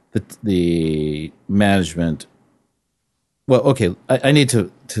the management, well, okay, I need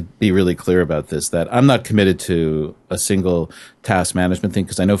to be really clear about this, that I'm not committed to a single task management thing,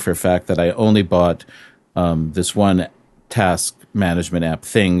 because I know for a fact that I only bought this one task management app,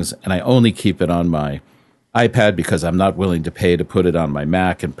 Things, and I only keep it on my iPad because I'm not willing to pay to put it on my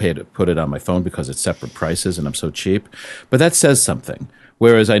Mac and pay to put it on my phone because it's separate prices and I'm so cheap. But that says something.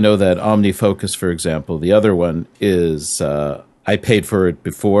 Whereas I know that OmniFocus, for example, the other one is I paid for it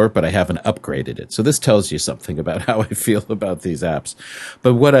before, but I haven't upgraded it. So this tells you something about how I feel about these apps.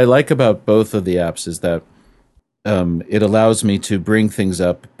 But what I like about both of the apps is that it allows me to bring things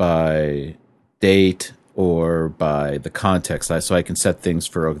up by date or by the context. So I can set things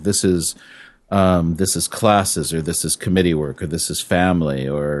for, this is classes, or this is committee work, or this is family,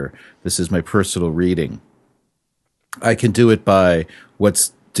 or this is my personal reading. I can do it by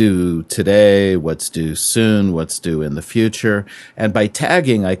what's due today, what's due soon, what's due in the future. And by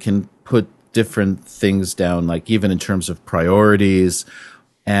tagging, I can put different things down, like even in terms of priorities.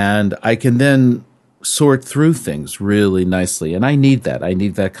 And I can then sort through things really nicely. And I need that. I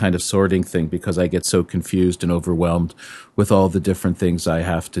need that kind of sorting thing because I get so confused and overwhelmed with all the different things I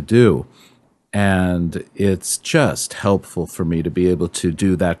have to do. And it's just helpful for me to be able to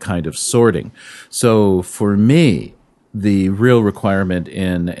do that kind of sorting. So for me, the real requirement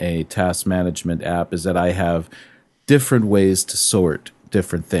in a task management app is that I have different ways to sort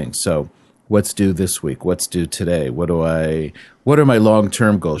different things. So what's due this week? What's due today? What are my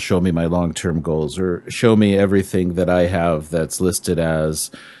long-term goals? Show me my long-term goals, or show me everything that I have that's listed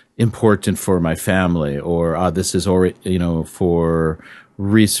as important for my family, or this is for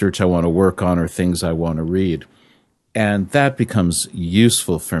research I want to work on or things I want to read. And that becomes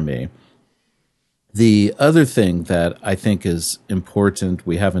useful for me. The other thing that I think is important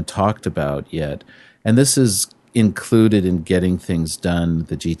we haven't talked about yet, and this is included in getting things done,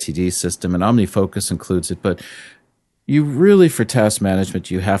 the GTD system, and OmniFocus includes it, but you really, for task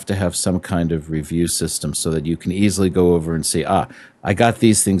management, you have to have some kind of review system so that you can easily go over and say, I got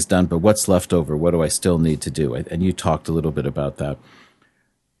these things done, but what's left over? What do I still need to do? And you talked a little bit about that.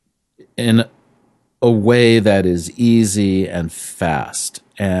 In a way that is easy and fast,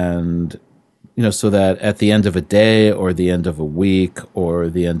 and so that at the end of a day or the end of a week or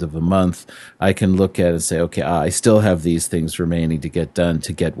the end of a month, I can look at it and say, okay, I still have these things remaining to get done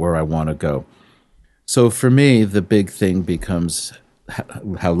to get where I want to go. So for me, the big thing becomes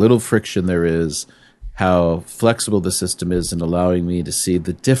how little friction there is, how flexible the system is in allowing me to see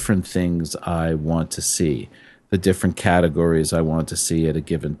the different things I want to see, the different categories I want to see at a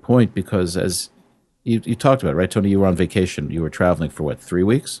given point. Because as you talked about, right, Tony, you were on vacation. You were traveling for what, 3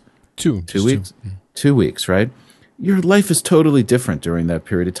 weeks? Two. 2 weeks? Two. 2 weeks, right? Your life is totally different during that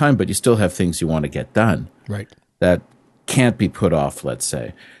period of time, but you still have things you want to get done. Right. That can't be put off, let's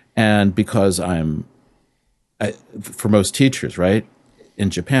say. And because for most teachers, right,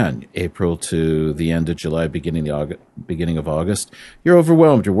 in Japan, April to the end of July, beginning of August, you're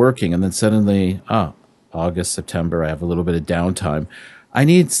overwhelmed, you're working, and then suddenly, August, September, I have a little bit of downtime. I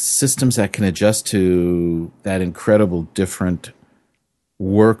need systems that can adjust to that incredible different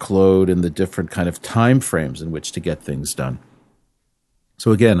workload and the different kind of time frames in which to get things done.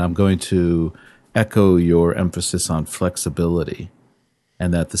 So again, I'm going to echo your emphasis on flexibility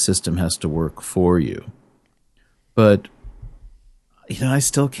and that the system has to work for you. But, I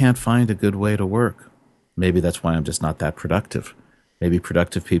still can't find a good way to work. Maybe that's why I'm just not that productive. Maybe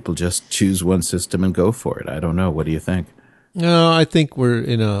productive people just choose one system and go for it. I don't know. What do you think? No, I think we're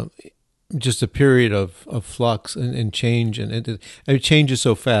in just a period of flux and change, and it changes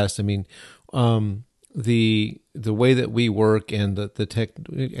so fast. I mean, the way that we work and the tech,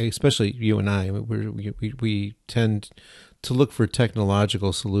 especially you and I, we tend to look for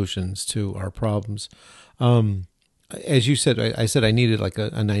technological solutions to our problems. As you said, I said I needed like a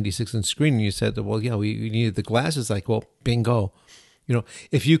 96-inch screen, and you said that, well, yeah, we needed the glasses. Like, well, bingo.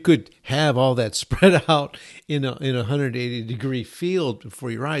 If you could have all that spread out in a 180-degree field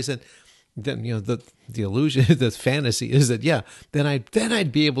before your eyes, then the illusion, the fantasy is that, yeah, then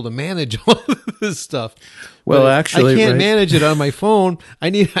I'd be able to manage all this stuff. Well, but actually, I can't right? manage it on my phone. I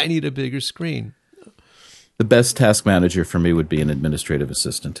need a bigger screen. The best task manager for me would be an administrative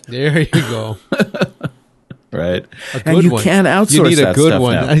assistant. There you go. Right, A good and you one. can outsource You need a that good stuff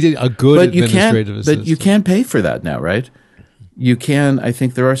one. now. A good administrative assistant. But you can pay for that now, right? You can. I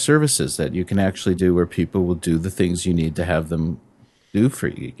think there are services that you can actually do where people will do the things you need to have them do for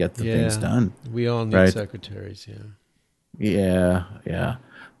you. Get the things done. We all need right? secretaries. Yeah.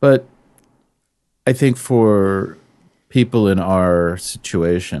 But I think for people in our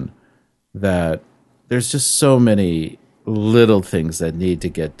situation, that there's just so many little things that need to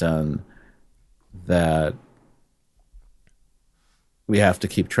get done that we have to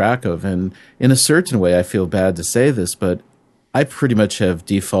keep track of. And in a certain way, I feel bad to say this, but I pretty much have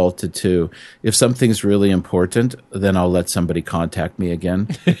defaulted to, if something's really important, then I'll let somebody contact me again.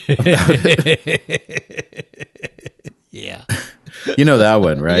 Yeah. You know that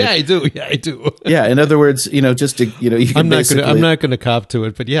one, right? Yeah, I do. Yeah. In other words, just to, you can I'm not gonna cop to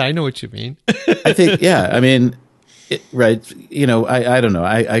it, but yeah, I know what you mean. I think, yeah. I mean, right. I don't know.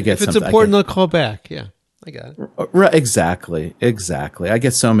 I get if it's something. important, I'll call back. Yeah. I got it. Right, exactly. I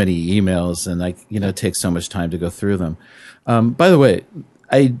get so many emails, and it takes so much time to go through them. By the way,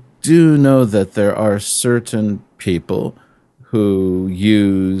 I do know that there are certain people who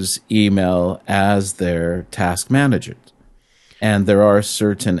use email as their task manager, and there are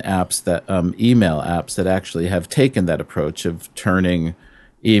certain apps that email apps that actually have taken that approach of turning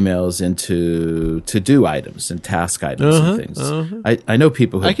emails into to-do items and task items and things. I know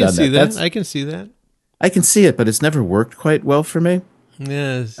people who have done that. I can see that. I can see it, but it's never worked quite well for me.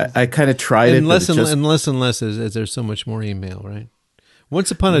 Yes. I kind of tried it. And less and less as there's so much more email, right?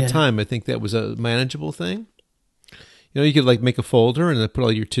 Once upon a time, I think that was a manageable thing. You could make a folder and then put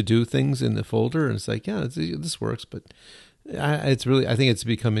all your to-do things in the folder, and it's like, yeah, this works. But I think it's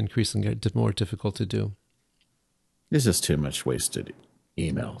become increasingly more difficult to do. There's just too much wasted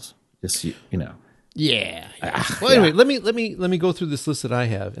emails. Yeah. Well, anyway, let me go through this list that I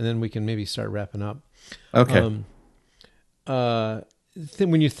have, and then we can maybe start wrapping up. Okay.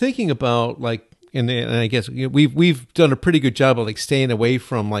 When you're thinking about and I guess we've done a pretty good job of staying away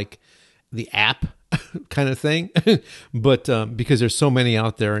from the app kind of thing, but because there's so many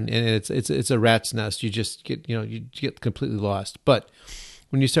out there, and it's a rat's nest. You just get completely lost. But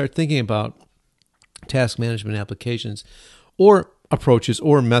when you start thinking about task management applications, or approaches,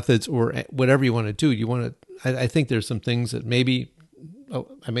 or methods, or whatever you want to do, I think there's some things that maybe.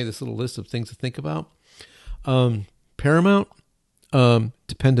 I made this little list of things to think about. Paramount,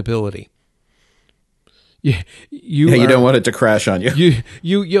 dependability. You don't want it to crash on you.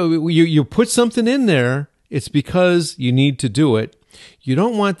 You put something in there. It's because you need to do it. You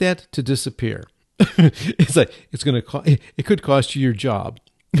don't want that to disappear. It could cost you your job.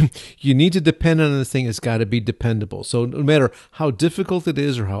 You need to depend on the thing. It's got to be dependable. So no matter how difficult it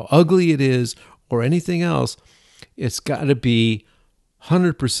is, or how ugly it is, or anything else, it's got to be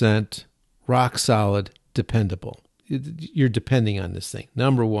 100% rock solid, dependable. You're depending on this thing.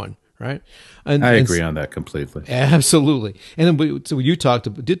 Number one, right? I agree on that completely. Absolutely. And then so you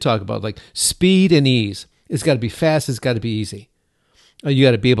did talk about like speed and ease. It's got to be fast. It's got to be easy. You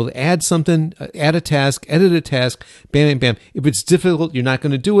got to be able to add something, add a task, edit a task, bam, bam, bam. If it's difficult, you're not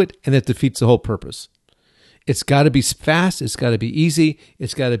going to do it, and that defeats the whole purpose. It's got to be fast. It's got to be easy.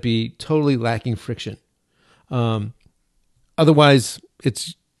 It's got to be totally lacking friction. Otherwise,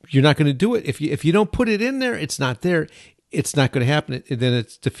 you're not going to do it. If you don't put it in there, it's not there. It's not going to happen. Then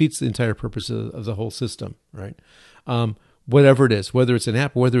it defeats the entire purpose of the whole system, right? Whatever it is, whether it's an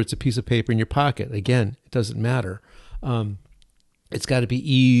app, whether it's a piece of paper in your pocket, again, it doesn't matter. It's got to be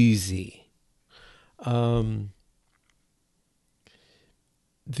easy.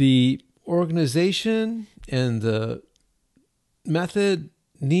 The organization and the method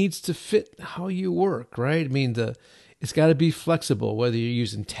needs to fit how you work, right? I mean, it's got to be flexible, whether you're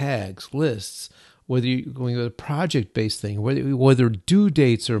using tags, lists, whether you're going with a project-based thing, whether due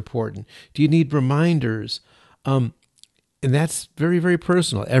dates are important. Do you need reminders? And that's very, very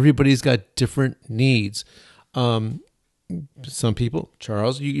personal. Everybody's got different needs. Some people,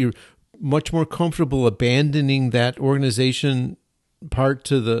 Charles, you're much more comfortable abandoning that organization part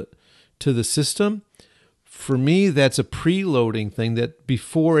to the system. For me, that's a preloading thing that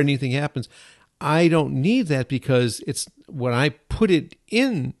before anything happens, I don't need that because it's when I put it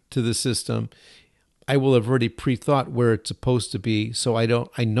into the system, I will have already pre-thought where it's supposed to be. So I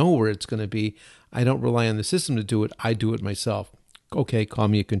know where it's going to be. I don't rely on the system to do it. I do it myself. Okay, call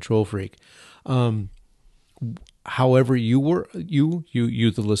me a control freak. However you work, you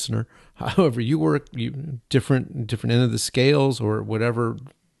the listener, however you work, different end of the scales or whatever,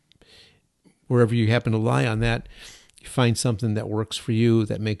 wherever you happen to lie on that, you find something that works for you,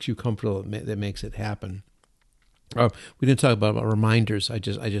 that makes you comfortable, that makes it happen. We didn't talk about reminders. I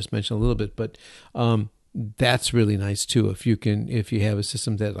just mentioned a little bit, but that's really nice too. If you have a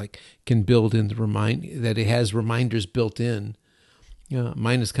system that like can build in that it has reminders built in.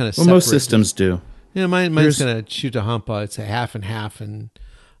 Mine is kind of most systems do. Yeah, mine's going to shoot a hump. It's a half and half, and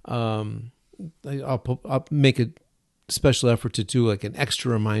I'll make a special effort to do like an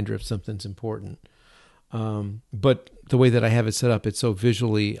extra reminder if something's important. But the way that I have it set up, it's so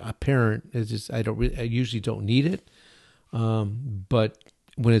visually apparent. It's just I usually don't need it. But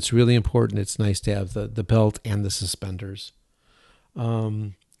when it's really important, it's nice to have the belt and the suspenders.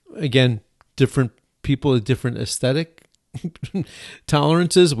 Again, different people, different aesthetic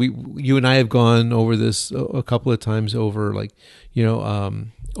tolerances. You and I have gone over this a couple of times over like,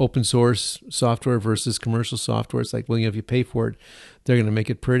 open source software versus commercial software. It's like, well, if you pay for it, they're going to make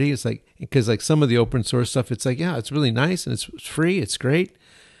it pretty. It's like, because like some of the open source stuff, it's like, yeah, it's really nice and it's free. It's great,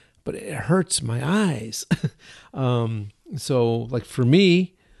 but it hurts my eyes. So like for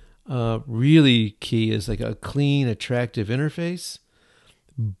me, really key is like a clean, attractive interface,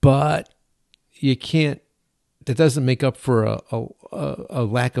 but that doesn't make up for a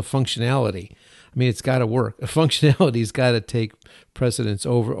lack of functionality. I mean, it's got to work. Functionality's got to take precedence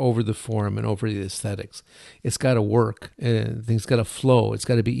over the form and over the aesthetics. It's got to work, and things got to flow. It's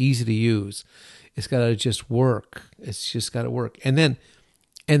got to be easy to use. It's got to just work. It's just got to work. And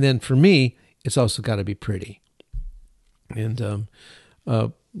then for me, it's also got to be pretty. And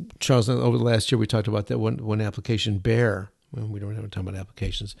Charles, over the last year, we talked about that one application, Bear. Well, we don't have to talk about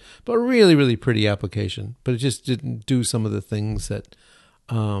applications, but a really, really pretty application. But it just didn't do some of the things that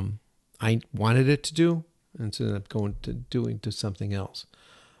I wanted it to do, and so ended up doing something else.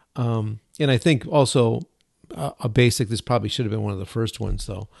 And I think also a basic. This probably should have been one of the first ones,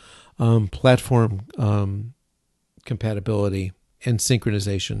 though. Platform compatibility and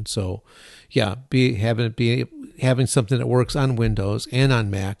synchronization. So, yeah, having something that works on Windows and on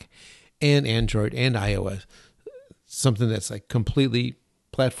Mac, and Android and iOS. Something that's like completely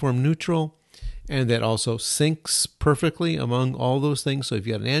platform neutral and that also syncs perfectly among all those things. So if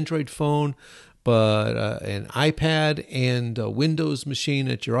you got an Android phone, but an iPad and a Windows machine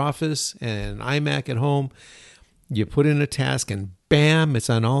at your office and an iMac at home, you put in a task and bam, it's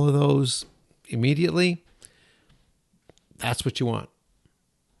on all of those immediately. That's what you want.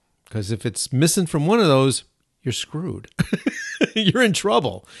 Because if it's missing from one of those, you're screwed. You're in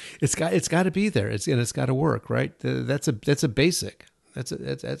trouble. It's got to be there. It's got to work, right? That's a basic. It's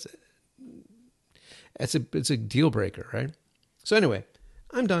a deal breaker, right? So anyway,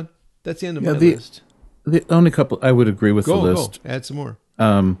 I'm done. That's the end of my list. The only couple I would agree with the list. Go. Add some more.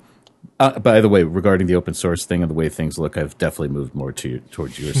 By the way, regarding the open source thing and the way things look, I've definitely moved more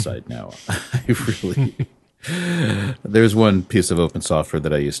towards your side now. I really. There's one piece of open software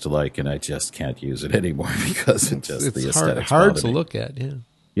that I used to like, and I just can't use it anymore because the aesthetics hard to look at. Yeah,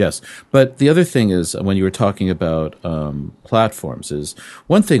 Yes. But the other thing is, when you were talking about platforms, is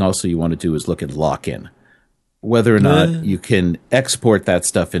one thing also you want to do is look at lock-in, whether or not you can export that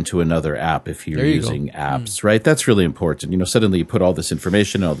stuff into another app if you're using apps, right? That's really important. Suddenly you put all this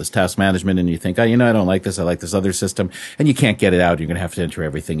information and all this task management and you think, I don't like this. I like this other system. And you can't get it out. You're going to have to enter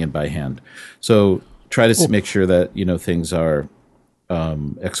everything in by hand. So try to make sure that, things are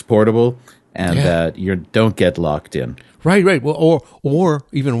exportable and that you don't get locked in. Right. Well, or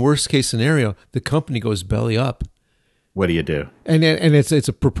even worst case scenario, the company goes belly up. What do you do? And it's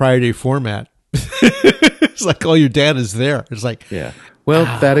a proprietary format. It's like all your data is there. It's like, yeah. Well,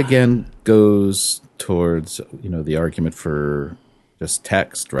 that again goes towards the argument for just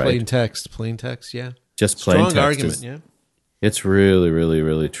text, right? Plain text, yeah. Just plain Strong text argument, yeah. It's really, really,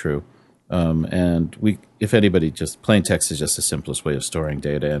 really true. And if anybody, just plain text is just the simplest way of storing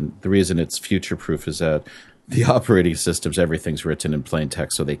data. And the reason it's future proof is that the operating systems, everything's written in plain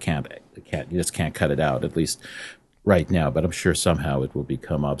text, so you just can't cut it out, at least right now. But I'm sure somehow it will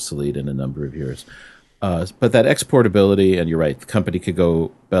become obsolete in a number of years. But that exportability, and you're right, the company could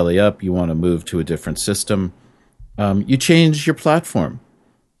go belly up. You want to move to a different system. You change your platform.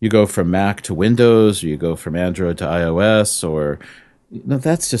 You go from Mac to Windows, or you go from Android to iOS, or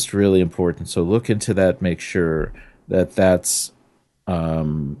that's just really important. So look into that, make sure that that's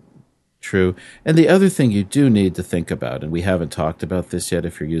true. And the other thing you do need to think about, and we haven't talked about this yet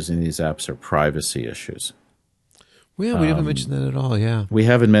if you're using these apps, are privacy issues. Well, we haven't mentioned that at all, yeah. We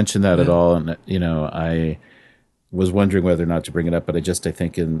haven't mentioned that at all. And, I was wondering whether or not to bring it up, but I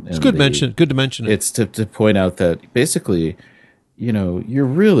think it's good to mention it. It's to point out that basically, you're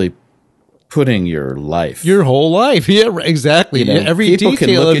really putting your whole life. Yeah, exactly. Every people can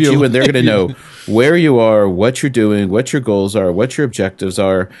detail look of at you and they're going to know where you are, what you're doing, what your goals are, what your objectives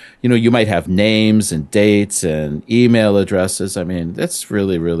are. You might have names and dates and email addresses. I mean, that's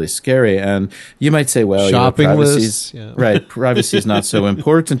really, really scary. And you might say, well, shopping lists, right? Privacy is not so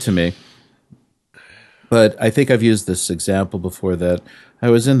important to me. But I think I've used this example before, that I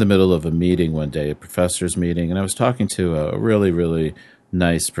was in the middle of a meeting one day, a professor's meeting, and I was talking to a really, really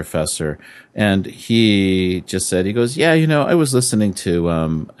nice professor, and he just said, he goes, yeah, I was listening to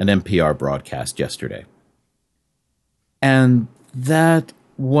an NPR broadcast yesterday, and that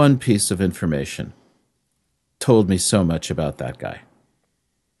one piece of information told me so much about that guy,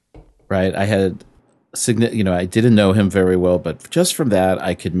 right? I didn't know him very well, but just from that,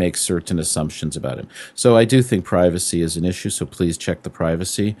 I could make certain assumptions about him. So I do think privacy is an issue, so please check the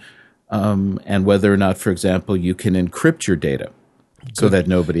privacy, and whether or not, for example, you can encrypt your data so that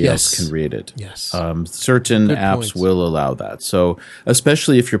nobody else can read it. Yes. Certain apps will allow that. So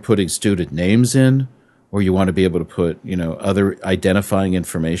especially if you're putting student names in, or you want to be able to put, other identifying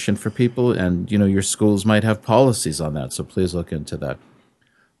information for people, and, your schools might have policies on that. So please look into that.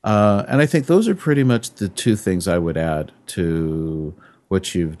 And I think those are pretty much the two things I would add to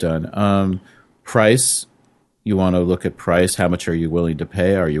what you've done. Price, you want to look at price. How much are you willing to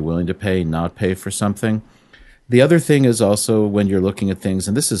pay? Are you willing to pay, not pay for something? The other thing is also when you're looking at things,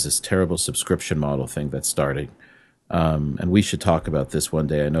 and this is this terrible subscription model thing that's starting, and we should talk about this one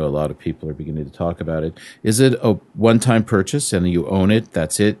day. I know a lot of people are beginning to talk about it. Is it a one-time purchase and you own it?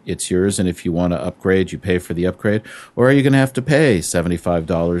 That's it. It's yours. And if you want to upgrade, you pay for the upgrade. Or are you going to have to pay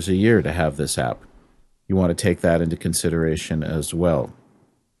 $75 a year to have this app? You want to take that into consideration as well.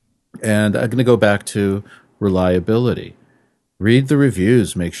 And I'm going to go back to reliability. Read the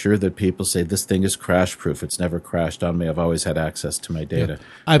reviews. Make sure that people say this thing is crash proof. It's never crashed on me. I've always had access to my data. Yeah.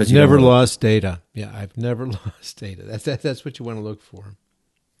 I've never lost data. Yeah, I've never lost data. That's what you want to look for.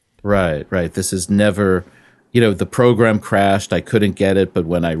 Right. This is never, the program crashed. I couldn't get it, but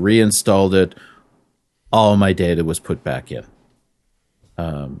when I reinstalled it, all my data was put back in.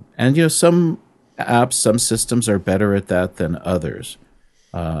 And some apps, some systems are better at that than others.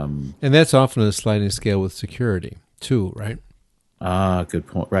 And that's often a sliding scale with security too, right? Good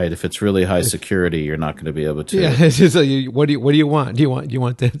point. Right. If it's really high security, you're not going to be able to. Yeah. It's just what do you want? Do you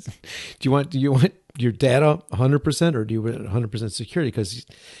want that? Do you want your data 100%, or do you want 100% security? Because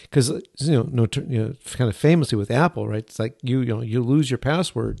kind of famously with Apple, right? It's like you lose your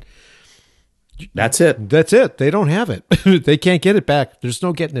password. That's it. That's it. They don't have it. They can't get it back. There's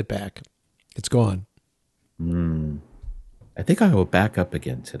no getting it back. It's gone. I think I will back up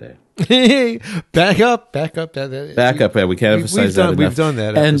again today. Back up. Back up. Yeah, we can't emphasize that enough. We've done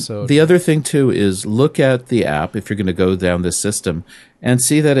that episode. And the other thing, too, is look at the app, if you're going to go down this system, and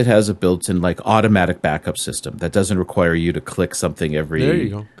see that it has a built-in automatic backup system that doesn't require you to click something every there you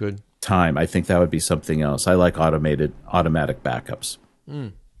go. Good. time. I think that would be something else. I like automatic backups.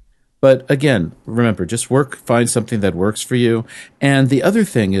 But again, remember, just find something that works for you. And the other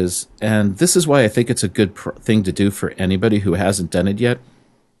thing is, and this is why I think it's a good thing to do for anybody who hasn't done it yet,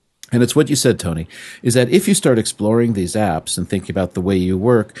 and it's what you said, Tony, is that if you start exploring these apps and thinking about the way you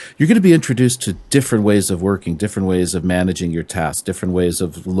work, you're going to be introduced to different ways of working, different ways of managing your tasks, different ways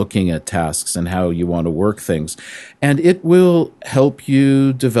of looking at tasks and how you want to work things. And it will help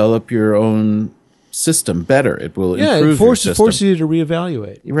you develop your own system better. It will improve your system. Forces you to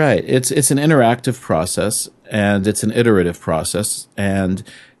reevaluate. Right. It's an interactive process, and it's an iterative process, and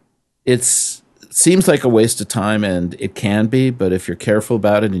seems like a waste of time, and it can be, but if you're careful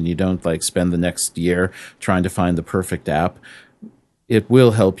about it and you don't like spend the next year trying to find the perfect app, it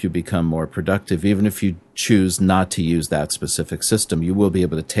will help you become more productive. Even if you choose not to use that specific system, you will be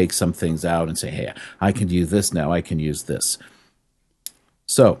able to take some things out and say, hey, I can use this now, I can use this.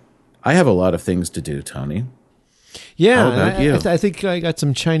 So I have a lot of things to do, Tony. Yeah. How about you? I think I got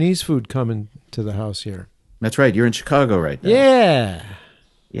some Chinese food coming to the house here. That's right. You're in Chicago right now. Yeah.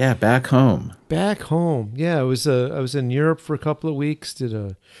 Yeah, back home. Back home. Yeah, I was in Europe for a couple of weeks, did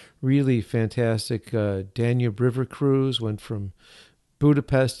a really fantastic Danube River cruise, went from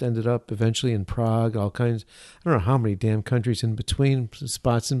Budapest, ended up eventually in Prague, all kinds. I don't know how many damn countries in between,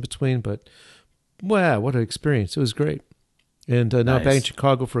 spots in between, but wow, what an experience. It was great. And now Nice. back in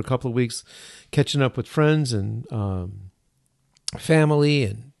Chicago for a couple of weeks, catching up with friends and family,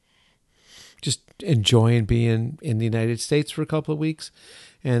 and just enjoying being in the United States for a couple of weeks,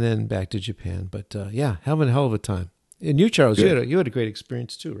 and then back to Japan. But yeah, having a hell of a time. And you, Charles, you had a great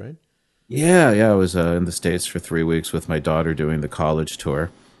experience too, right? Yeah. I was in the States for 3 weeks with my daughter doing the college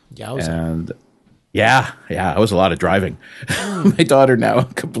tour. Yeah, And yeah, it was a lot of driving. My daughter now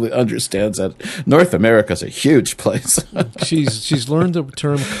completely understands that North America's a huge place. she's learned the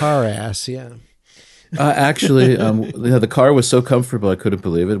term car ass. Yeah. Actually, the car was so comfortable I couldn't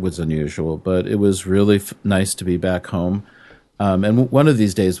believe it. It was unusual, but it was really nice to be back home. And one of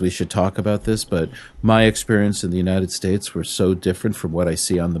these days we should talk about this, but my experience in the United States were so different from what I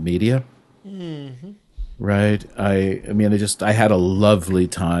see on the media. Mm-hmm. Right? I mean, I had a lovely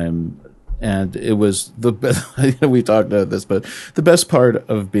time, and it was the best. We talked about this, but the best part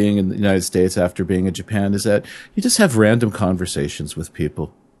of being in the United States after being in Japan is that you just have random conversations with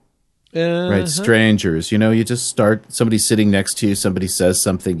people. Right, strangers, you just start, somebody sitting next to you, somebody says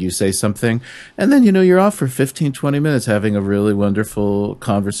something, you say something, and then, you're off for 15, 20 minutes having a really wonderful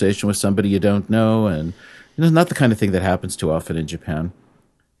conversation with somebody you don't know, and, not the kind of thing that happens too often in Japan.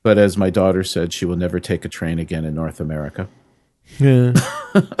 But as my daughter said, she will never take a train again in North America. Yeah.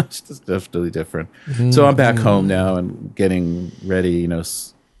 It's just definitely different. Mm-hmm. So I'm back home now and getting ready,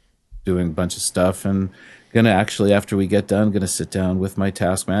 doing a bunch of stuff, and gonna actually, after we get done, gonna sit down with my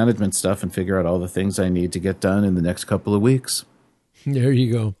task management stuff and figure out all the things I need to get done in the next couple of weeks. There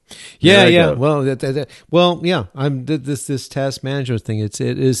you go. Yeah. Go. Well, yeah. I'm this task management thing. It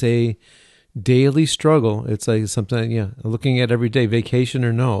is a daily struggle. It's like something. Yeah, looking at every day, vacation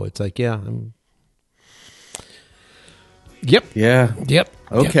or no. It's like, yeah. Yep. Yeah. Yep.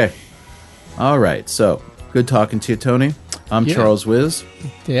 Okay. Yep. All right. So good talking to you, Tony. I'm Charles Wiz.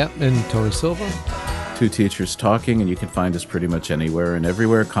 Yeah, and Tony Silva. Two teachers talking, and you can find us pretty much anywhere and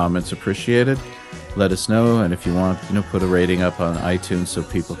everywhere. Comments appreciated. Let us know, and if you want, put a rating up on iTunes so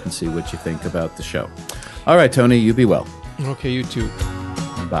people can see what you think about the show. All right, Tony, you be well. Okay, you too.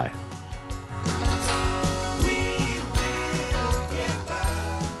 Bye.